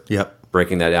year. Yep.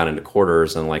 Breaking that down into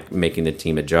quarters and like making the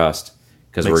team adjust,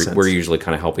 because we're usually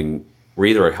kind of we're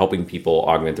either helping people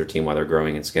augment their team while they're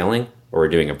growing and scaling, or we're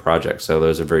doing a project. So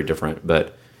those are very different.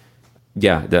 But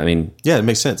yeah, it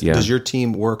makes sense. Yeah. Does your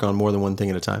team work on more than one thing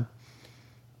at a time?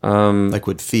 Like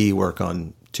would Fee work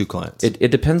on 2 clients?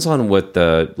 It depends on what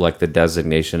the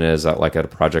designation is at a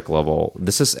project level.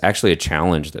 This is actually a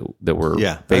challenge that we're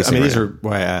facing. These are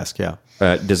why I ask. Yeah.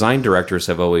 Design directors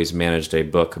have always managed a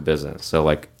book of business. So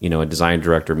a design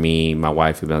director, me, my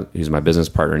wife, who's my business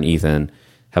partner, and Ethan,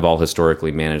 have all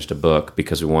historically managed a book,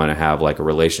 because we want to have like a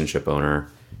relationship owner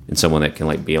and someone that can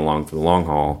like be along for the long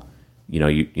haul.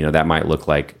 That might look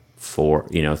like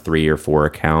 3 or 4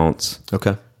 accounts.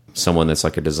 Okay. Someone that's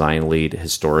like a design lead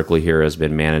historically here has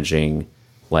been managing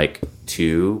like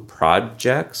 2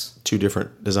 projects. 2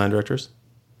 different design directors?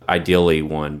 Ideally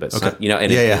 1, but okay.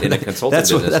 In a consulting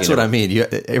business. That's what I mean.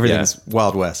 Everything's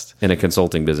Wild West. In a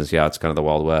consulting business, it's kind of the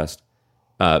Wild West.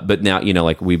 But now,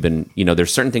 we've been,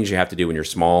 there's certain things you have to do when you're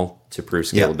small to prove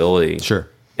scalability. Yeah, sure.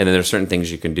 And then there's certain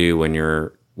things you can do when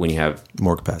you have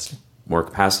more capacity,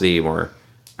 more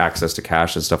access to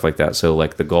cash and stuff like that. So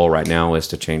like the goal right now is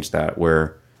to change that,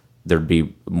 where there'd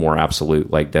be more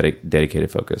absolute like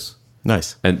dedicated focus.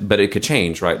 Nice. But it could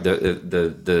change, right?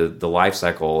 The life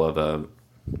cycle of a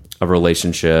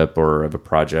relationship or of a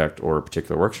project or a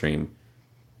particular work stream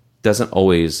doesn't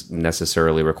always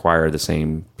necessarily require the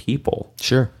same people.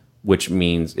 Sure. Which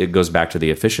means it goes back to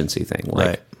the efficiency thing.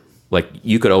 Right. Like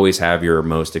you could always have your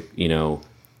most,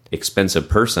 expensive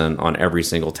person on every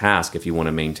single task if you want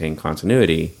to maintain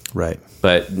continuity. Right.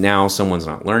 But now someone's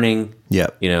not learning.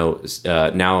 Yep. Now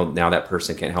that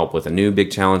person can't help with a new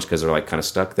big challenge because they're like kind of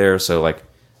stuck there. So like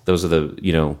those are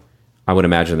the, I would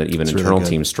imagine that even internal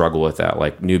teams struggle with that,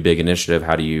 like new big initiative.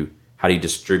 How do you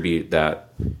distribute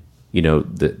that,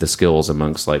 the skills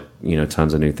amongst like,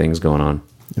 tons of new things going on?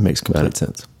 It makes complete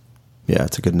sense. Yeah,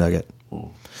 it's a good nugget.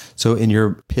 So in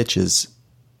your pitches,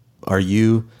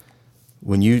 because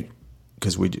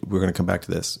we're going to come back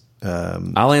to this.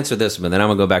 I'll answer this, but then I'm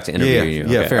going to go back to interviewing you.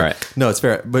 Yeah, Okay, fair. all right. No, it's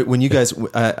fair. But when you guys,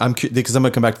 because I'm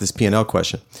going to come back to this P&L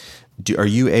question. Are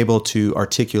you able to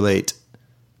articulate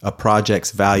a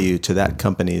project's value to that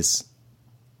company's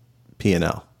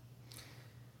P&L?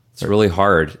 It's really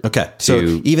hard. Okay.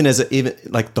 So even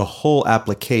like the whole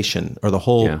application or the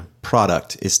whole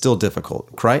product is still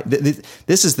difficult, right?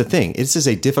 This is the thing. This is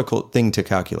a difficult thing to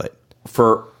calculate.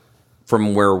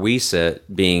 From where we sit,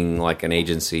 being like an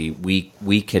agency,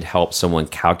 we could help someone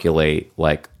calculate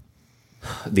like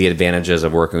the advantages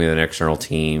of working with an external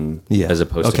team as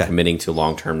opposed to committing to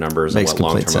long-term numbers and what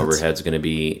long-term overhead is going to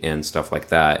be and stuff like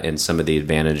that. And some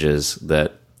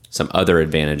other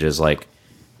advantages like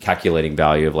calculating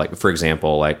value of like, for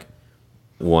example, like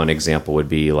one example would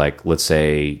be like, let's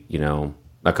say,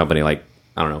 a company like,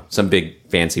 I don't know, some big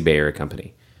fancy Bay Area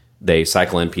company. They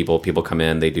cycle in people come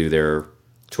in, they do their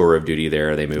tour of duty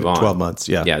there, they move on. 12 months,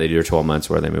 yeah. Yeah, they do their 12 months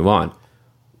where they move on.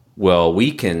 Well,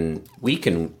 we can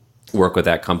work with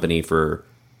that company for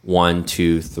 1,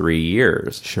 2, 3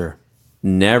 years. Sure.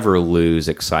 Never lose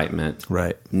excitement.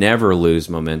 Right. Never lose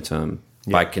momentum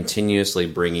by continuously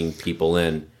bringing people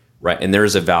in. Right. And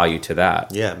there's a value to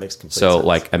that. Yeah, it makes complete sense. So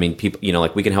like, I mean, people,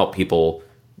 like we can help people,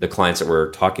 the clients that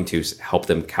we're talking to, help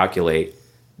them calculate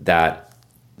that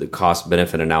the cost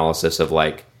benefit analysis of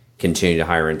like continue to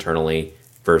hire internally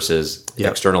versus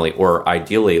externally, or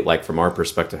ideally, like from our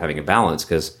perspective, having a balance,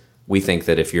 because we think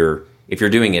that if you're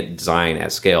doing it design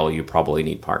at scale, you probably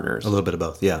need partners. A little bit of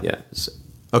both, yeah. Yeah.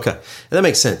 Okay, and that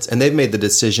makes sense. And they've made the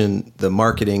decision, the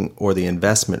marketing or the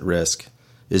investment risk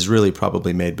is really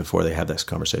probably made before they have this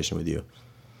conversation with you.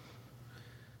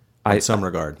 In some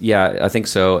regard. Yeah, I think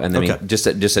so. And I mean, just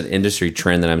an industry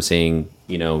trend that I'm seeing,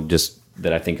 just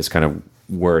that I think is kind of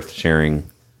worth sharing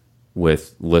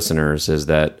with listeners is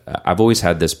that I've always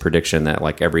had this prediction that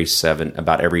like every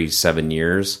 7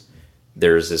 years,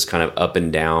 there's this kind of up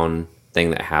and down thing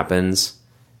that happens.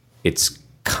 It's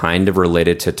kind of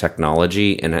related to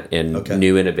technology and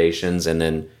new innovations, and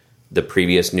then the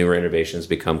previous newer innovations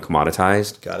become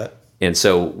commoditized. Got it. And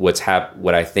so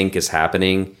what I think is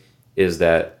happening is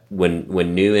that when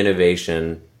new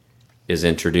innovation is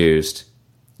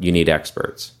you need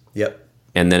experts. Yep.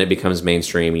 And then it becomes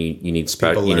mainstream. You need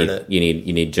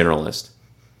you need generalists.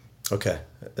 Okay,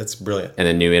 that's brilliant. And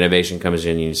then new innovation comes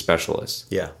in. You need specialists.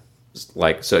 Yeah.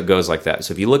 So it goes like that.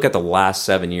 So if you look at the last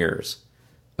 7 years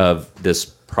of this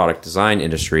product design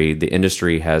industry, the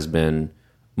industry has been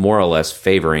more or less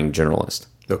favoring generalists.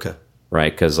 Okay.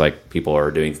 Right, because like people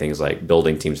are doing things like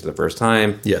building teams for the first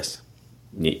time. Yes.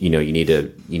 You need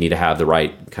to have the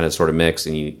right kind of sort of mix,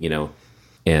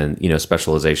 and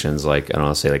specializations like, I don't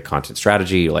know, say like content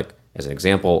strategy, like as an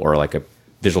example, or like a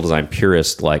visual design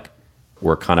purist, like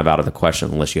we're kind of out of the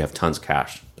question unless you have tons of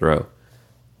cash to throw.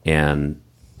 And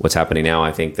what's happening now,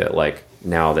 I think that like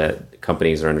now that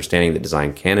companies are understanding that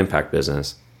design can impact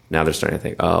business, now they're starting to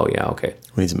think, oh yeah, okay,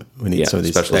 we need some of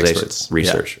these experts,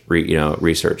 research,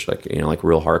 research, like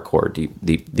real hardcore,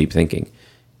 deep thinking.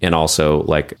 And also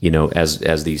like,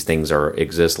 as these things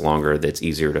exist longer, that's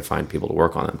easier to find people to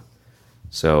work on them.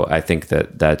 So I think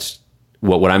that's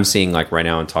what I'm seeing like right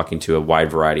now and talking to a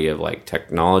wide variety of like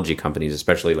technology companies,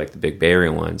 especially like the big Bay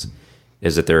Area ones,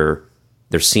 is that there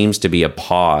seems to be a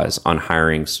pause on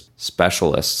hiring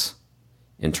specialists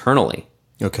internally.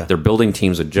 Okay. They're building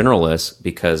teams of generalists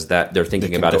because that they're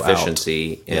thinking about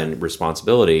efficiency and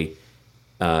responsibility.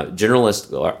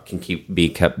 Generalists can be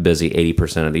kept busy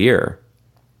 80% of the year,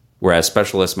 whereas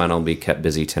specialists might only be kept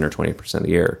busy 10 or 20% of the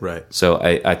year. Right. So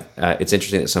it's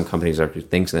interesting that some companies are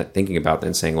thinking about that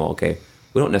and saying, well, okay,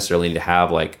 we don't necessarily need to have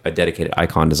like a dedicated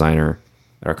icon designer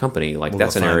at our company. Like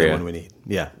that's an area we need.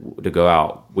 Yeah. To go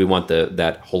out. We want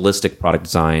that holistic product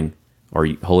design or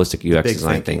holistic UX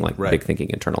design thing, like big thinking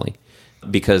internally.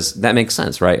 Because that makes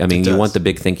sense, right? I mean, you want the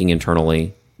big thinking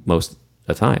internally most of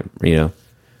the time,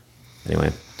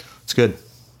 Anyway. It's good.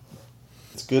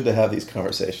 It's good to have these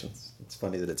conversations. It's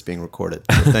funny that it's being recorded.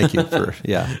 So thank you for,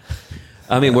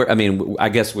 I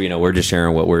guess we're just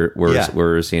sharing what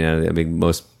we're seeing. I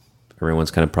mean,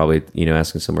 everyone's kind of probably,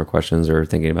 asking similar questions or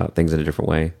thinking about things in a different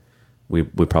way. We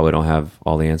probably don't have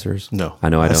all the answers. No. I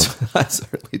know I don't. I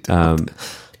certainly don't.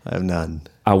 I have none.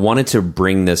 I wanted to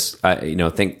bring this,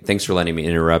 thanks for letting me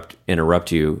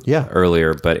interrupt you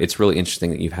earlier, but it's really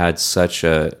interesting that you've had such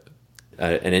an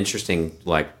interesting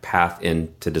like path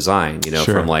into design,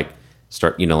 from like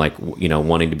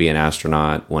wanting to be an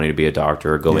astronaut, wanting to be a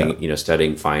doctor, going,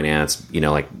 studying finance,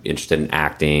 like interested in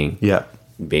acting,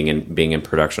 being in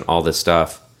production, all this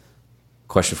stuff.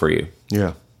 Question for you.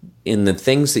 Yeah. in the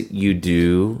things that you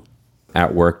do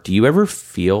at work, do you ever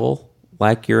feel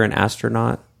like you're an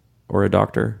astronaut or a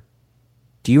doctor?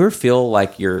 Do you ever feel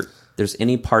like there's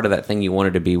any part of that thing you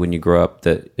wanted to be when you grow up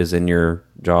that is in your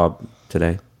job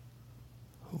today?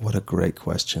 What a great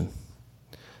question.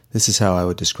 This is how I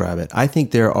would describe it. I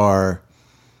think there are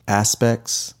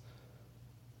aspects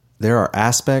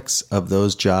of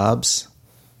those jobs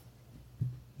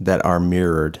that are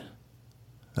mirrored.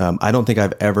 I don't think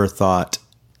I've ever thought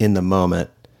in the moment,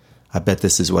 I bet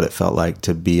this is what it felt like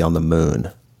to be on the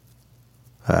moon,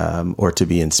 or to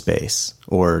be in space,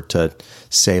 or to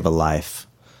save a life.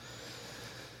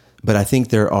 But I think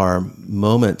there are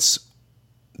moments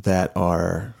that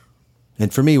are,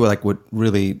 and for me, what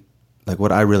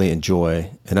I really enjoy,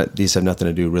 and these have nothing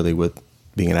to do really with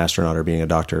being an astronaut or being a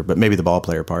doctor, but maybe the ball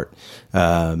player part.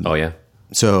 Oh yeah.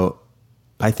 So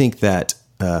I think that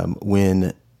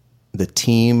when the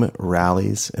team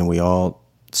rallies and we all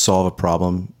solve a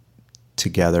problem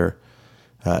together,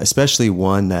 especially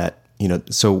one that,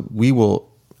 so we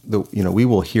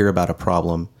will hear about a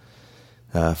problem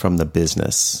from the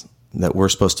business that we're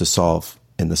supposed to solve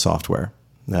in the software.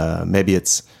 Maybe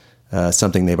it's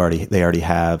something they already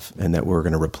have and that we're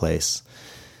going to replace,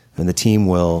 and the team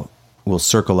will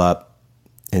circle up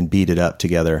and beat it up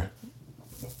together,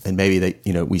 and maybe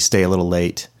we stay a little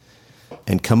late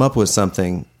and come up with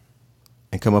something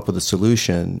and come up with a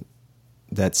solution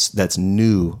that's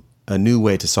new, a new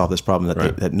way to solve this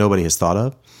problem that nobody has thought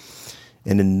of.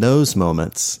 And in those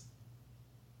moments,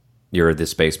 you're the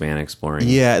spaceman exploring.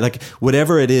 Yeah, like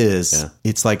whatever it is,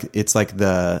 it's like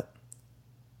the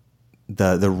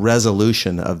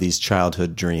resolution of these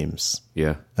childhood dreams.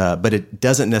 Yeah. But it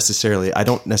doesn't necessarily, I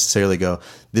don't necessarily go,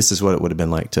 this is what it would have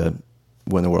been like to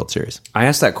win the World Series. I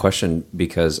asked that question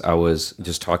because I was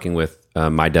just talking with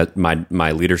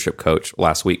my leadership coach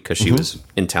last week, because she was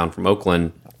in town from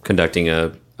Oakland conducting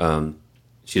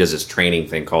she does this training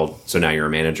thing called So Now You're a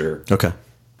Manager. Okay.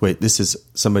 Wait, this is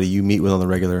somebody you meet with on the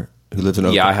regular who lives in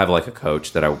Oakland? Yeah, I have like a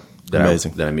coach that I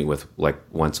meet with like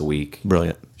once a week.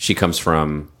 Brilliant. She has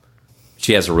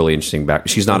a really interesting back.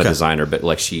 She's not a designer, but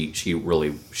like she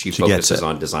focuses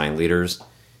on design leaders.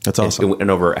 That's awesome. And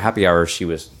over happy hour, she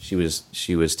was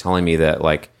telling me that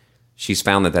like she's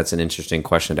found that that's an interesting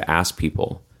question to ask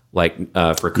people, like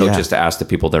for coaches to ask the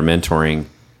people they're mentoring,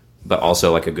 but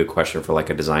also like a good question for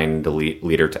like a design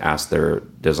leader to ask their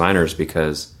designers,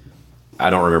 because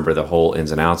I don't remember the whole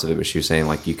ins and outs of it, but she was saying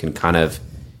like you can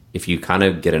if you kind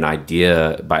of get an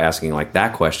idea by asking like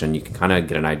that question, you can kind of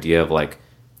get an idea of like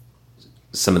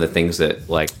some of the things that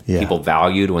like people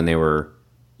valued when they were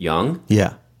young.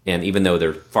 Yeah. And even though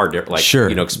they're far different, like,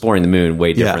 exploring the moon,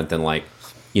 way different than like,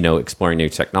 exploring new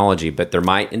technology, but there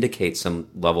might indicate some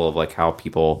level of like how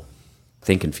people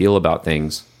think and feel about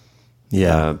things.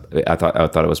 Yeah. I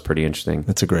thought it was pretty interesting.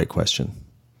 That's a great question.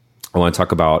 I want to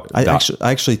talk about, I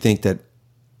actually think that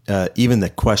even the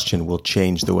question will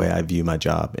change the way I view my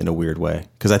job in a weird way.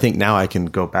 Because I think now I can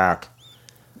go back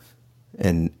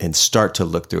and start to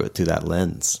look through it through that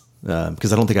lens.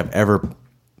 Because I don't think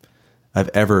I've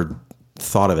ever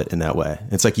thought of it in that way.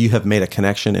 It's like you have made a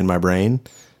connection in my brain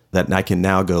that I can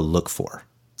now go look for.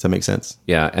 Does that make sense?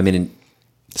 Yeah. I mean,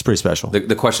 it's pretty special.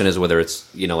 The question is whether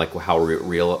it's, like how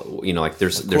real, like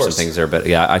there's some things there, but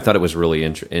yeah, I thought it was really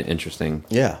interesting.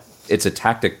 Yeah. It's a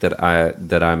tactic that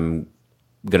I'm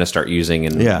going to start using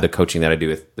in the coaching that I do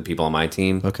with the people on my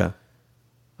team. Okay.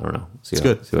 I don't know. It's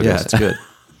good. It's good.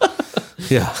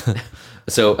 Yeah.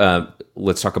 So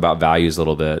let's talk about values a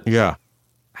little bit. Yeah.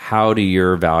 How do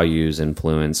your values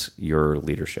influence your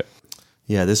leadership?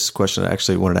 Yeah, this is a question I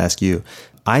actually wanted to ask you.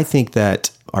 I think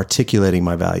that articulating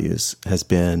my values has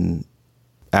been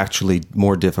actually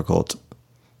more difficult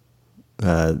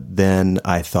than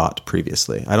I thought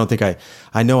previously. I don't think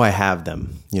I know I have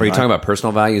them. Are you talking about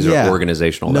personal values or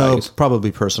organizational values? No,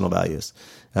 probably personal values.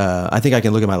 I think I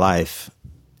can look at my life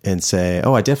and say,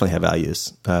 oh, I definitely have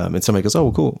values. And somebody goes, oh,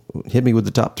 well, cool. Hit me with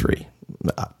the top 3.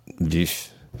 I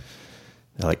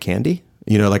like candy.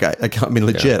 I mean,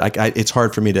 legit. It's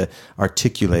hard for me to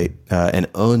articulate and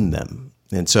own them.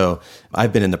 And so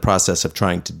I've been in the process of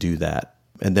trying to do that.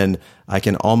 And then I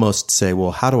can almost say,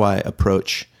 well, how do I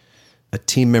approach a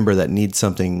team member that needs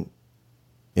something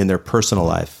in their personal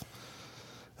life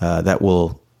that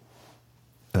will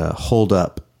hold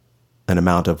up an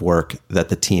amount of work that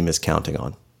the team is counting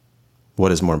on?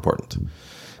 What is more important?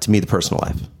 To me, the personal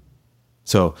life.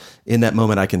 So in that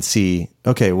moment, I can see,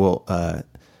 okay, well,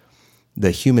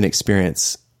 the human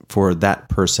experience for that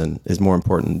person is more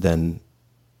important than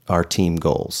our team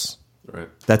goals. Right.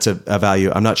 That's a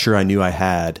value I'm not sure I knew I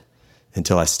had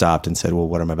until I stopped and said, well,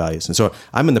 what are my values? And so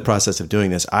I'm in the process of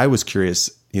doing this. I was curious,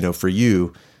 for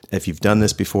you, if you've done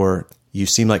this before, you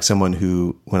seem like someone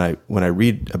who, when I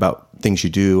read about things you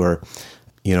do, or,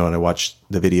 and I watch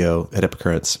the video at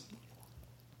Epicurrents,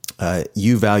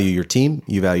 you value your team.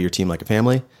 You value your team like a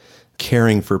family.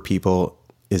 Caring for people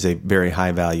is a very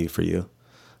high value for you.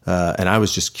 And I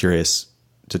was just curious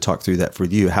to talk through that for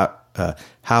you. How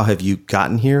have you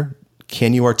gotten here?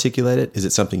 Can you articulate it? Is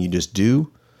it something you just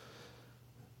do?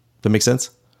 That make sense?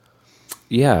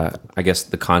 Yeah, I guess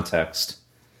the context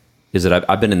is that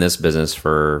I've been in this business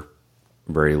for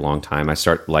a very long time. My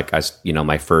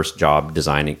first job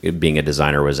being a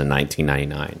designer was in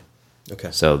 1999.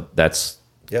 Okay. So that's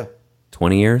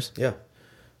 20 years. Yeah.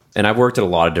 And I've worked at a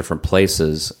lot of different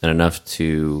places, and enough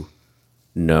to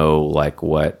know like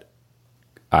what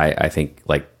I think,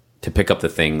 like to pick up the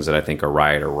things that I think are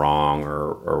right or wrong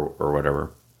or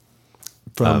whatever.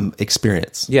 From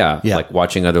experience. Yeah. Like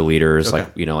watching other leaders,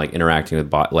 Okay. like interacting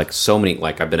with like so many,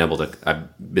 like I've been able to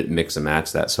mix and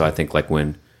match that. So I think like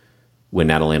when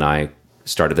Natalie and I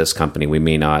started this company, we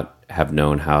may not have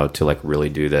known how to like really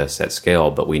do this at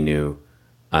scale, but we knew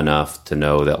enough to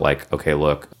know that like, okay,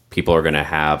 look, people are going to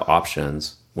have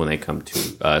options when they come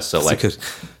to us. So like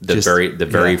the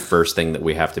very first thing that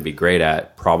we have to be great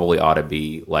at probably ought to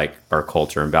be like our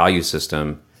culture and value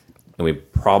system. And we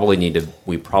probably need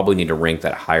to rank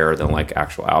that higher than like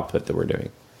actual output that we're doing.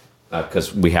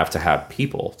 Cause we have to have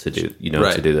people to do,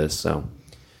 to do this. So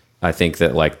I think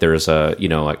that like there's like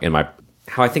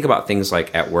how I think about things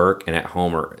like at work and at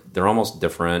home they're almost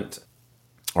different,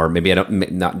 or maybe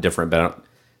not different, but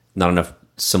not enough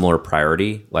similar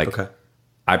priority. Like, okay.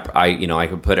 I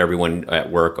could put everyone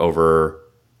at work over,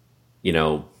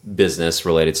 business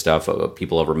related stuff,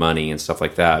 people over money and stuff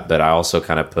like that. But I also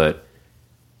kind of put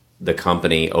the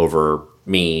company over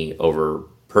me, over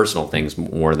personal things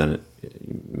more than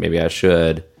maybe I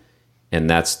should. And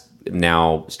that's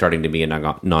now starting to be a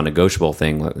non-negotiable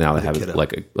thing now that I have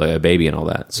like a baby and all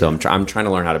that. So I'm trying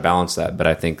to learn how to balance that. But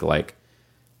I think like,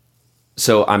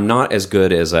 so I'm not as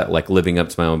good as at like living up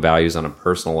to my own values on a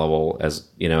personal level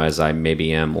as I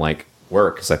maybe am like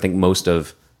work. Cause I think most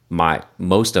of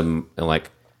like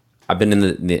I've been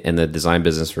in the design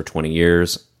business for 20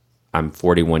 years. I'm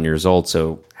 41 years old.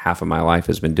 So half of my life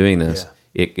has been doing this.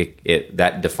 Yeah. It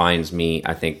that defines me,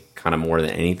 I think, kind of more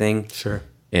than anything. Sure.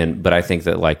 But I think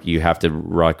that like you have to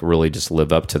like really just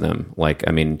live up to them. Like,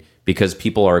 I mean, because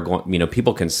people are going,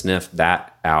 people can sniff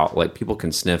that out. Like people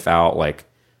can sniff out like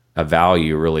a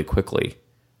value really quickly,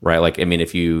 right? Like, I mean,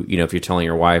 if you're telling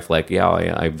your wife like, yeah,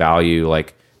 I value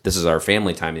like this is our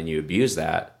family time, and you abuse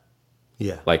that,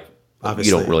 like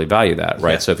obviously you don't really value that,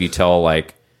 right? So if you tell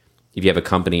like, if you have a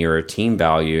company or a team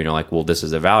value and you're like, well, this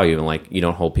is a value, and like you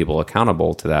don't hold people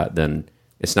accountable to that, then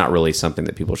it's not really something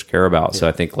that people should care about. So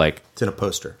I think like it's in a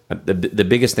poster. The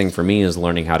biggest thing for me is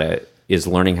learning how to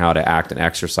act and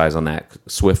exercise on that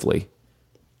swiftly.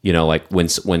 Like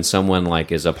when someone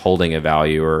like is upholding a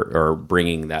value or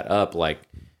bringing that up, like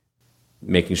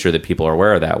making sure that people are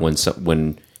aware of that.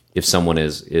 If someone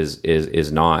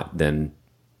is not, then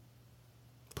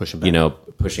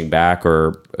pushing back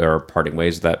or parting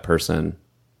ways with that person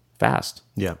fast.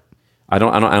 Yeah. I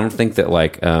don't think that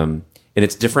like, and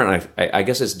it's different. I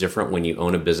guess it's different when you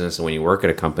own a business and when you work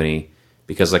at a company,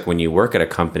 because like when you work at a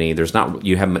company, you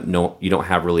don't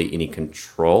have really any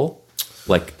control.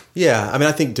 Like, yeah, I mean,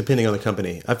 I think depending on the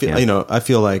company, I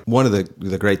feel like one of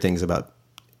the great things about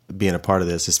being a part of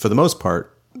this is, for the most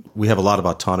part, we have a lot of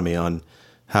autonomy on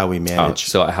how we manage.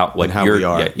 So how like how we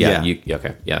are. Yeah.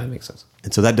 Okay. Yeah, that makes sense.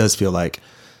 And so that does feel like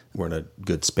we're in a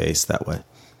good space that way.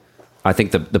 I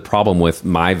think the problem with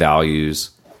my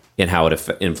values and how it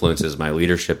influences my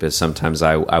leadership is sometimes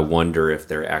I wonder if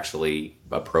they're actually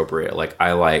appropriate. Like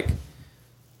I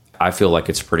feel like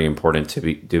it's pretty important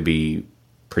to be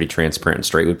pretty transparent and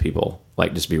straight with people.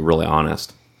 Like just be really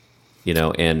honest,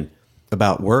 and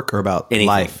about work or about anything.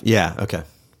 Life. Yeah. Okay.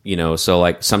 So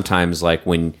like sometimes like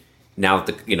when, now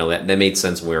that that made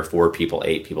sense when we were 4 people,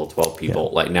 8 people, 12 people.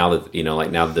 Yeah. Like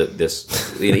now that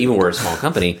this, even we're a small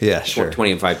company, yeah, sure,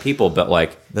 25 people, but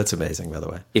like that's amazing. By the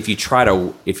way, if you try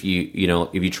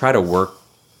to work,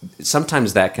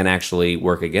 sometimes that can actually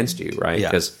work against you, right? Yeah.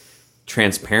 Because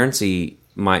transparency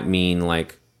might mean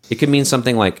like, it could mean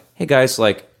something like, hey guys,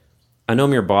 like I know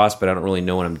I'm your boss, but I don't really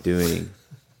know what I'm doing.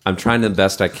 I'm trying the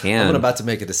best I can. I'm about to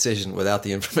make a decision without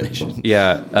the information.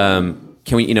 Yeah.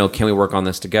 Can we work on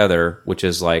this together? Which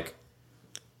is like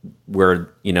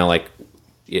where,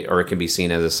 or it can be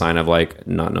seen as a sign of like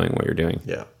not knowing what you're doing.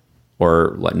 Yeah.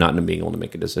 Or like not being able to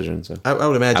make a decision. So I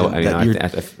would imagine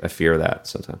I fear that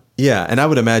sometimes. Yeah. And I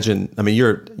would imagine, I mean,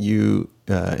 you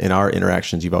in our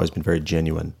interactions, you've always been very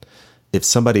genuine. If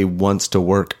somebody wants to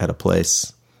work at a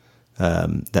place,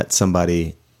 that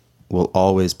somebody will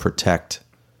always protect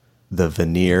the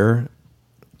veneer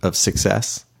of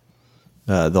success,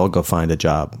 they'll go find a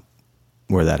job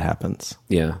where that happens.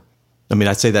 Yeah. I mean,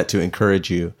 I say that to encourage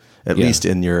you, at least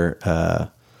in your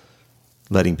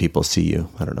letting people see you.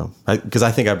 I don't know, because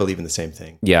I think I believe in the same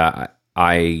thing. Yeah,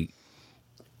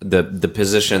 the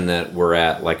position that we're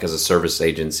at, like as a service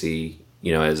agency,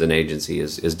 as an agency,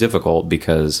 is difficult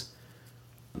because,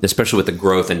 especially with the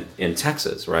growth in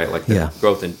Texas, right? Like the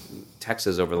growth in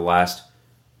Texas over the last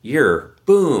year,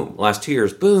 boom. Last 2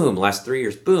 years, boom. Last 3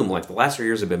 years, boom. Like the last 3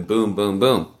 years have been boom, boom,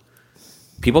 boom.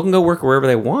 People can go work wherever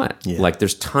they want. Yeah. Like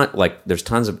there's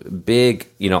tons of big,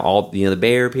 the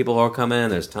Bay Area people all come in.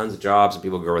 There's tons of jobs and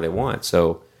people go where they want.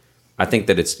 So I think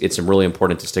that it's really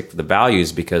important to stick to the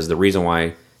values, because the reason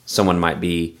why someone might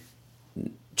be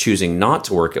choosing not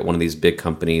to work at one of these big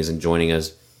companies and joining a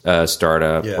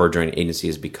startup or joining an agency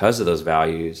is because of those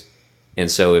values.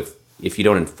 And so if you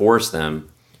don't enforce them,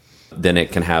 then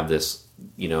it can have this,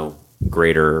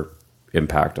 greater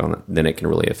impact on it. Then it can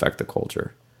really affect the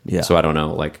culture. Yeah. So I don't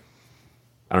know, I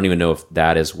don't even know if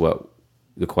that is what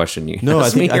the question you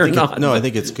asked me or not. I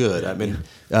think it's good. I mean,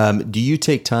 do you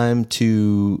take time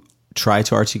to try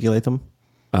to articulate them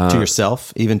to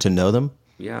yourself, even to know them?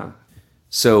 Yeah.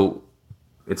 So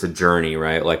it's a journey,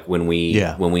 right? Like when Natalie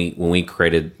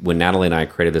and I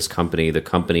created this company, the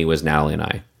company was Natalie and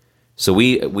I. So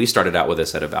we started out with a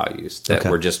set of values that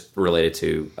were just related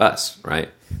to us, right?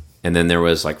 And then there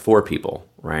was like 4 people,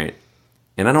 right?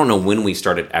 And I don't know when we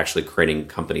started actually creating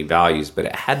company values, but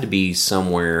it had to be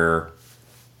somewhere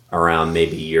around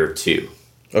maybe year 2.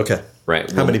 Okay.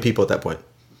 Right. How many people at that point?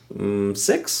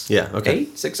 6. Yeah. Okay.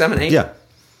 8, 6, 7, 8. Yeah.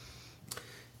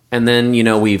 And then,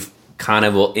 we've kind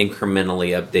of will incrementally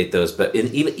update those. But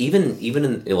even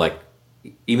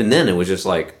then it was just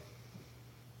like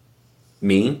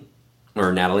me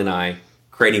or Natalie and I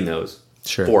creating those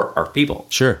for our people.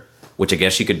 Sure. Which I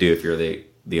guess you could do if you're the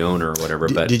owner or whatever.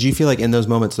 But did you feel like in those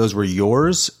moments those were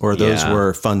yours, or those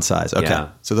were fun size? Okay. Yeah.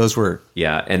 So those were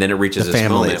and then it reaches this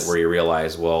moment where you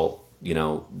realize, well,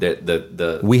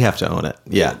 the we have to own it.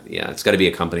 Yeah. Yeah, it's got to be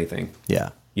a company thing. Yeah.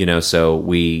 So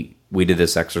we did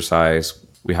this exercise.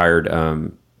 We hired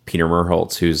Peter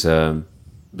Merholtz, who's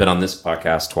been on this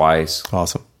podcast twice.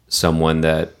 Awesome. Someone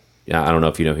that I don't know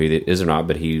if you know who he is or not,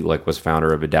 but he was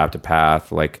founder of Adaptive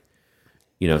Path.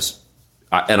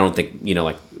 I don't think,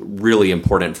 really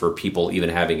important for people even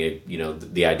having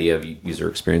the idea of user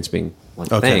experience being one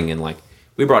thing. And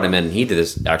we brought him in and he did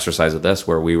this exercise with us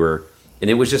where we were, and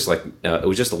it was just it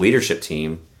was just a leadership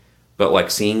team,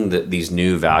 but seeing these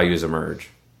new values emerge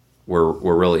were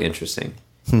really interesting.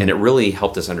 And it really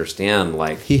helped us understand,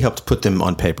 he helped put them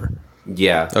on paper.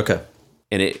 Yeah. Okay.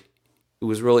 And it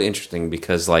was really interesting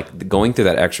because going through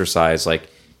that exercise,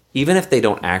 even if they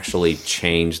don't actually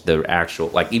change the actual,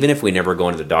 even if we never go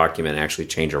into the document and actually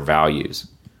change our values,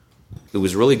 it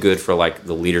was really good for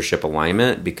the leadership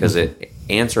alignment, because it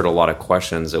answered a lot of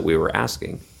questions that we were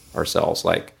asking ourselves,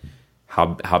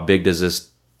 how big does this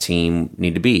team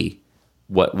need to be?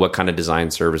 What kind of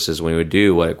design services we would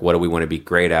do? What do we want to be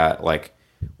great at?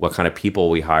 What kind of people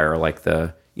we hire?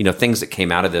 Things that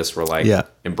came out of this were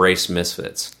embrace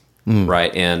misfits,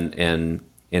 right? And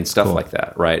stuff like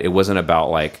that, right? It wasn't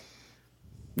about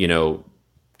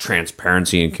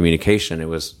transparency and communication. It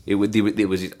was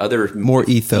these other more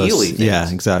ethos. Things.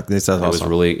 Yeah, exactly.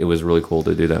 It was really cool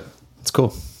to do that. It's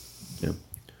cool. Yeah,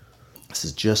 this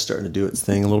is just starting to do its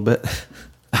thing a little bit.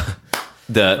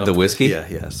 The whiskey. Yeah.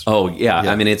 Yes. Oh yeah.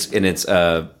 I mean, it's.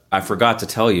 I forgot to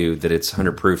tell you that it's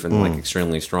 100 proof and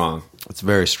extremely strong. It's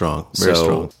very strong. Very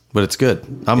strong. But it's good.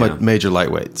 I'm a major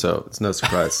lightweight, so it's no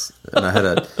surprise. And I had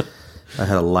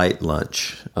a light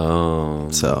lunch.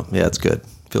 So yeah, it's good.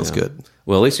 Feels good.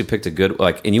 Well, at least you picked a good,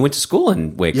 and you went to school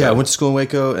in Waco. Yeah, I went to school in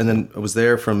Waco, and then I was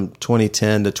there from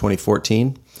 2010 to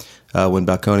 2014 when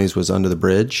Balcones was under the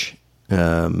bridge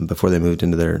before they moved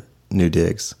into their new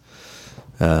digs.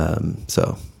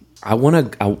 So I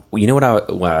want to,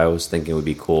 what I was thinking would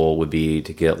be cool would be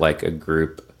to get a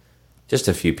group, just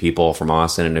a few people from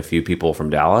Austin and a few people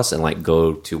from Dallas, and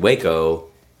go to Waco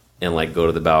and go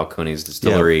to the Balcones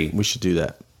distillery. Yeah, we should do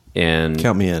that. And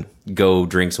count me in. Go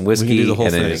drink some whiskey. We can do the whole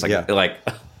and then thing. Just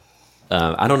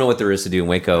I don't know what there is to do in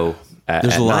Waco at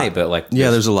night, but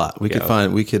there's a lot. We can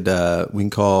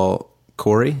call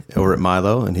Corey over at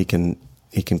Milo, and he can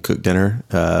cook dinner.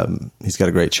 He's got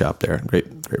a great shop there, great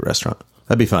restaurant.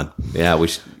 That'd be fun. Yeah, we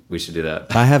should do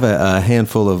that. I have a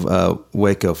handful of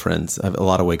Waco friends. I have a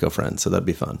lot of Waco friends, so that'd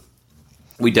be fun.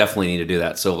 We definitely need to do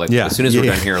that. So as soon as we're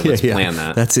done here, let's plan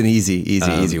that. That's an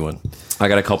easy one. I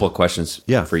got a couple of questions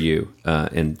for you.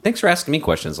 And thanks for asking me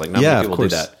questions. Like not many people do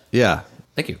that. Yeah.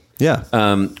 Thank you. Yeah.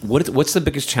 What's the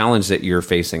biggest challenge that you're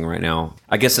facing right now?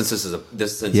 I guess since this is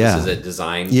a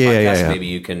design podcast, maybe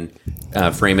you can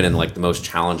frame it in like the most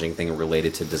challenging thing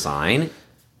related to design.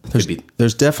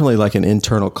 There's definitely like an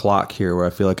internal clock here where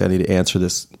I feel like I need to answer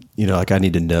this, like I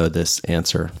need to know this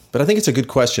answer. But I think it's a good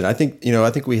question. I think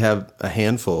we have a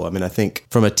handful. I mean, I think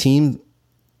from a team,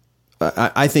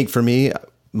 I think for me,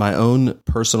 my own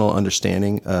personal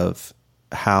understanding of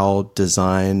how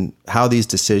these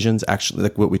decisions actually,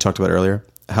 like what we talked about earlier,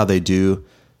 how they do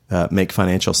make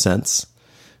financial sense,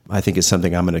 I think is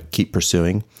something I'm going to keep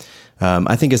pursuing.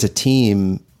 I think as a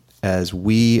team, as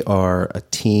we are a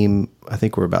team, I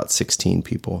think we're about 16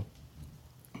 people.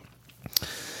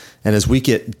 And as we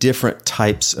get different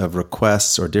types of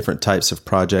requests or different types of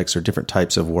projects or different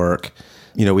types of work,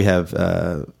 we have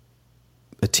a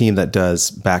team that does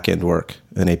back-end work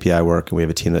and API work, and we have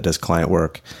a team that does client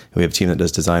work, and we have a team that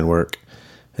does design work,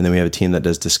 and then we have a team that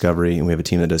does discovery, and we have a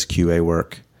team that does QA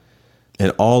work.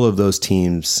 And all of those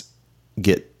teams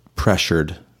get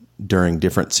pressured during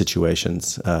different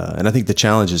situations. And I think the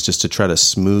challenge is just to try to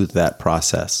smooth that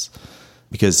process,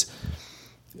 because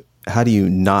how do you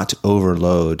not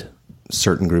overload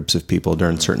certain groups of people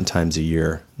during certain times a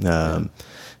year? And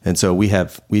so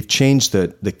we've changed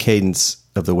the cadence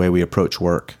of the way we approach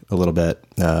work a little bit.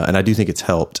 And I do think it's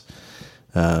helped.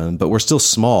 But we're still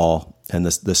small, and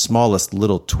the smallest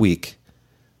little tweak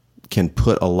can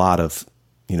put a lot of,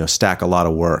 stack a lot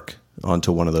of work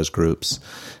onto one of those groups.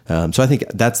 So I think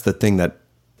that's the thing that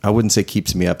I wouldn't say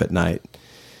keeps me up at night,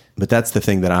 but that's the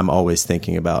thing that I'm always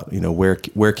thinking about,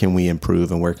 where can we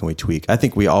improve and where can we tweak? I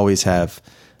think we always have,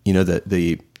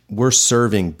 we're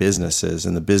serving businesses,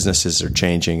 and the businesses are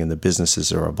changing and the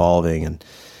businesses are evolving. And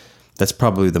that's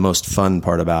probably the most fun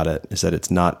part about it, is that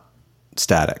it's not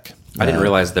static. I didn't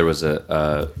realize there was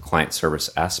a client service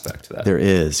aspect to that. There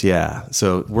is, yeah.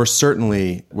 So we're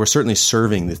certainly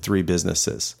serving the three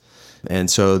businesses.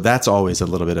 And so that's always a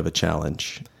little bit of a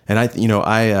challenge. And I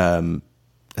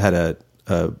had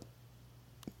a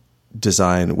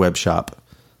design web shop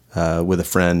with a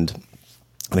friend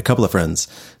and a couple of friends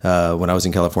when I was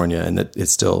in California, and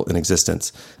it's still in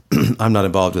existence. I'm not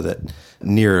involved with it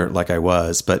near like I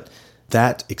was, but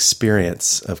that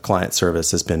experience of client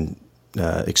service has been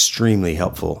extremely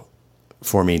helpful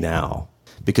for me now,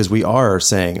 because we are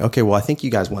saying, okay, well, I think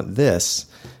you guys want this,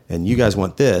 and you guys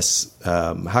want this.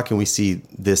 How can we see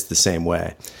this the same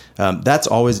way? That's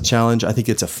always a challenge. I think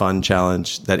it's a fun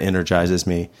challenge that energizes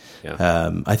me.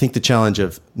 Yeah. I think the challenge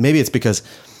of, maybe it's because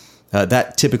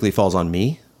that typically falls on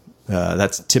me.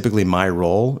 That's typically my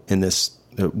role in this.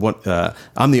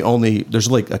 I'm the only,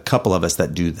 there's like a couple of us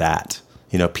that do that.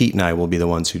 Pete and I will be the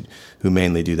ones who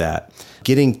mainly do that.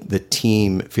 Getting the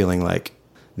team feeling like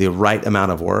the right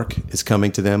amount of work is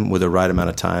coming to them with the right amount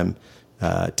of time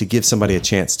to give somebody a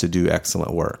chance to do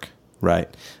excellent work,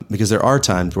 right? Because there are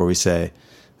times where we say,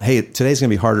 hey, today's going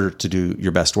to be harder to do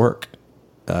your best work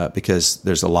because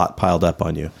there's a lot piled up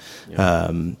on you. Yeah.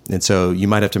 And so you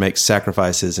might have to make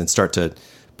sacrifices and start to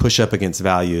push up against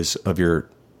values of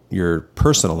your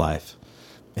personal life.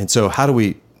 And so how do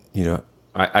we,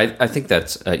 I think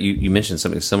that's, you mentioned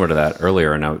something similar to that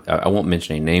earlier, and I won't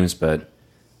mention any names, but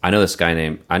I know this guy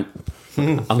named...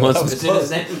 Almost was close.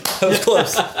 His name. That was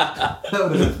close. That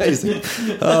would have been amazing.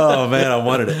 Oh, man, I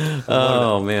wanted it.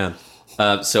 Man.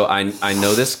 So I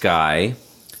know this guy.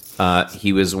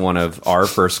 He was one of our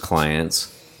first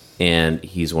clients, and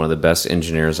he's one of the best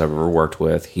engineers I've ever worked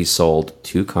with. He sold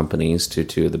 2 companies to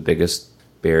 2 of the biggest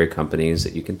Bay Area companies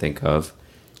that you can think of.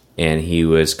 And he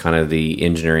was kind of the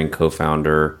engineering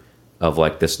co-founder of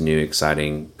like this new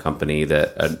exciting company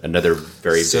that another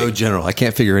very big general. I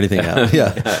can't figure anything out.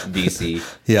 Yeah, VC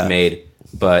made.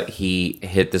 But he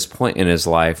hit this point in his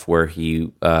life where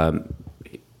he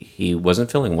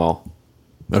wasn't feeling well.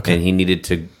 Okay, and he needed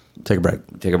to take a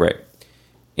break.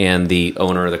 And the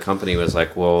owner of the company was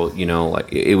like, well,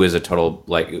 like it was a total,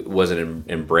 like it wasn't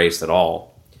embraced at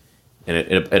all, and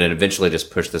it eventually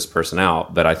just pushed this person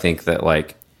out. But I think that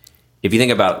like, if you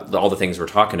think about all the things we're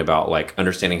talking about, like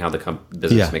understanding how the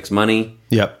business makes money,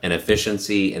 and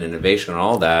efficiency and innovation and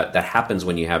all that happens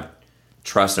when you have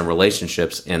trust and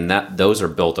relationships, and those are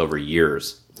built over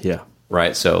years. Yeah.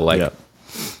 Right. So like,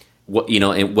 what,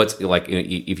 and what's like,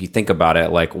 if you think about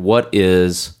it, like what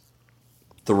is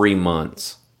 3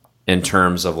 months in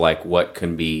terms of like what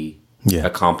can be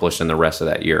accomplished in the rest of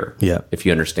that year? Yeah. If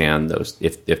you understand those,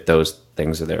 if those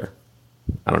things are there,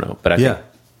 I don't know, but I think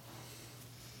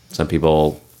some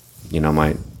people,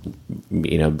 might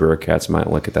bureaucrats might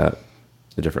look at that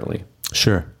differently.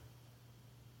 Sure.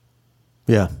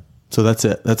 Yeah. So that's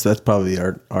it. That's probably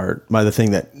the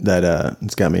thing that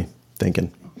it's got me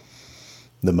thinking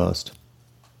the most.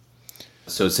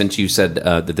 So since you said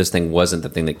that this thing wasn't the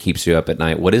thing that keeps you up at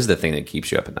night, what is the thing that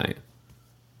keeps you up at night?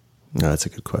 No, that's a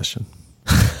good question.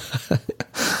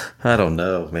 I don't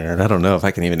know, man. I don't know if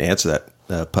I can even answer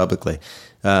that publicly.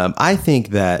 I think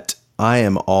that I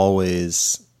am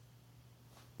always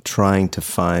trying to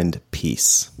find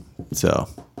peace. So,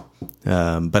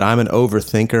 but I'm an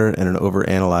overthinker and an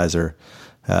overanalyzer.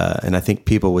 And I think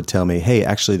people would tell me, hey,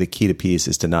 actually the key to peace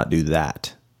is to not do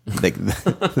that. Like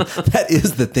that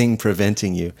is the thing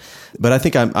preventing you. But I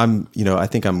think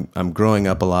I'm growing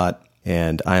up a lot,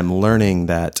 and I'm learning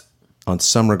that on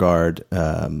some regard,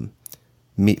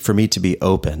 for me to be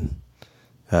open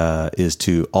is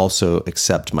to also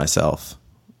accept myself.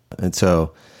 And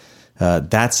so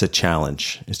that's a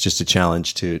challenge. It's just a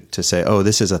challenge to say, oh,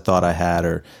 this is a thought I had,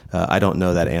 or I don't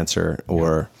know that answer,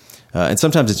 or and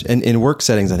sometimes it's in work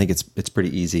settings. I think it's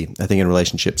pretty easy. I think in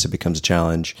relationships it becomes a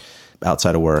challenge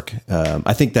outside of work.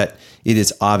 I think that it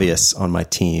is obvious on my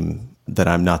team that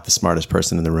I'm not the smartest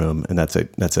person in the room, and that's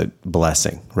a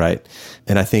blessing, right?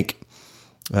 And I think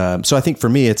so. I think for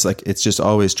me, it's just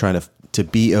always trying to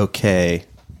be okay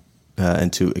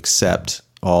and to accept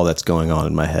all that's going on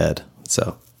in my head.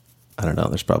 So I don't know.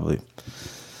 There's probably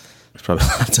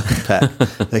lots of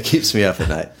that keeps me up at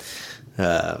night.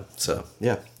 So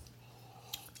yeah.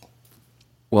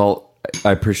 Well,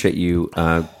 I appreciate you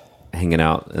hanging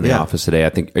out in the office today. I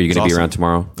think, are you going to be around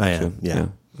tomorrow? I am. Yeah.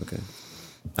 Okay.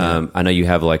 I know you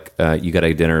have you got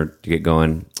a dinner to get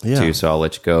going too, so I'll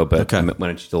let you go. But why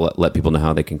don't you let people know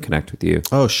how they can connect with you?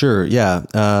 Oh, sure. Yeah.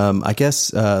 I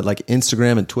guess like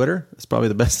Instagram and Twitter is probably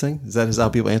the best thing. Is that how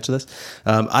people answer this?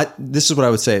 This is what I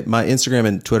would say. My Instagram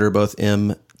and Twitter, both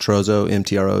Mtrozzo,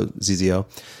 Mtrozzo.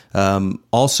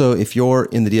 Also, if you're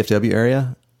in the DFW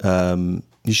area,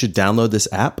 you should download this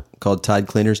app called Tide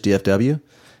Cleaners DFW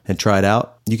and try it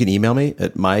out. You can email me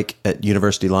at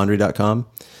mike@universitylaundry.com.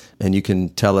 And you can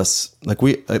tell us,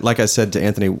 like I said to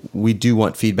Anthony, we do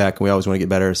want feedback and we always want to get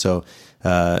better. So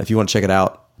if you want to check it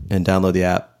out and download the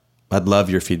app, I'd love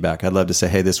your feedback. I'd love to say,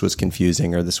 hey, this was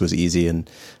confusing or this was easy. And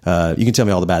you can tell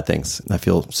me all the bad things. I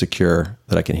feel secure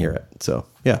that I can hear it. So,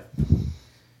 yeah.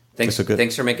 Thanks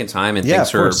for making time. And thanks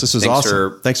for, this was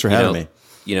awesome. Thanks for having me.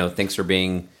 Thanks for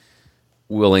being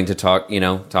willing to talk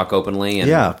openly. And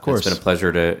yeah, of course. It's been a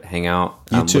pleasure to hang out.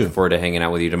 You too. Looking forward to hanging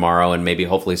out with you tomorrow and maybe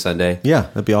hopefully Sunday. Yeah,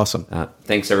 that'd be awesome.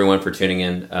 Thanks everyone for tuning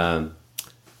in.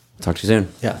 Talk to you soon.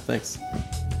 Yeah, thanks.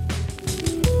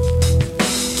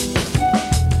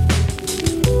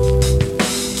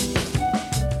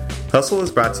 Hustle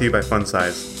is brought to you by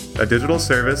FunSize, a digital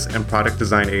service and product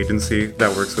design agency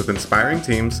that works with inspiring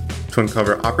teams to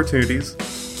uncover opportunities,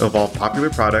 evolve popular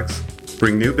products,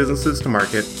 bring new businesses to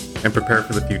market, and prepare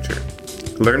for the future.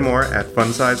 Learn more at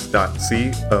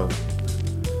funsize.co.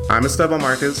 I'm Esteban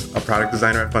Marquez, a product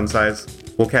designer at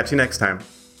FunSize. We'll catch you next time.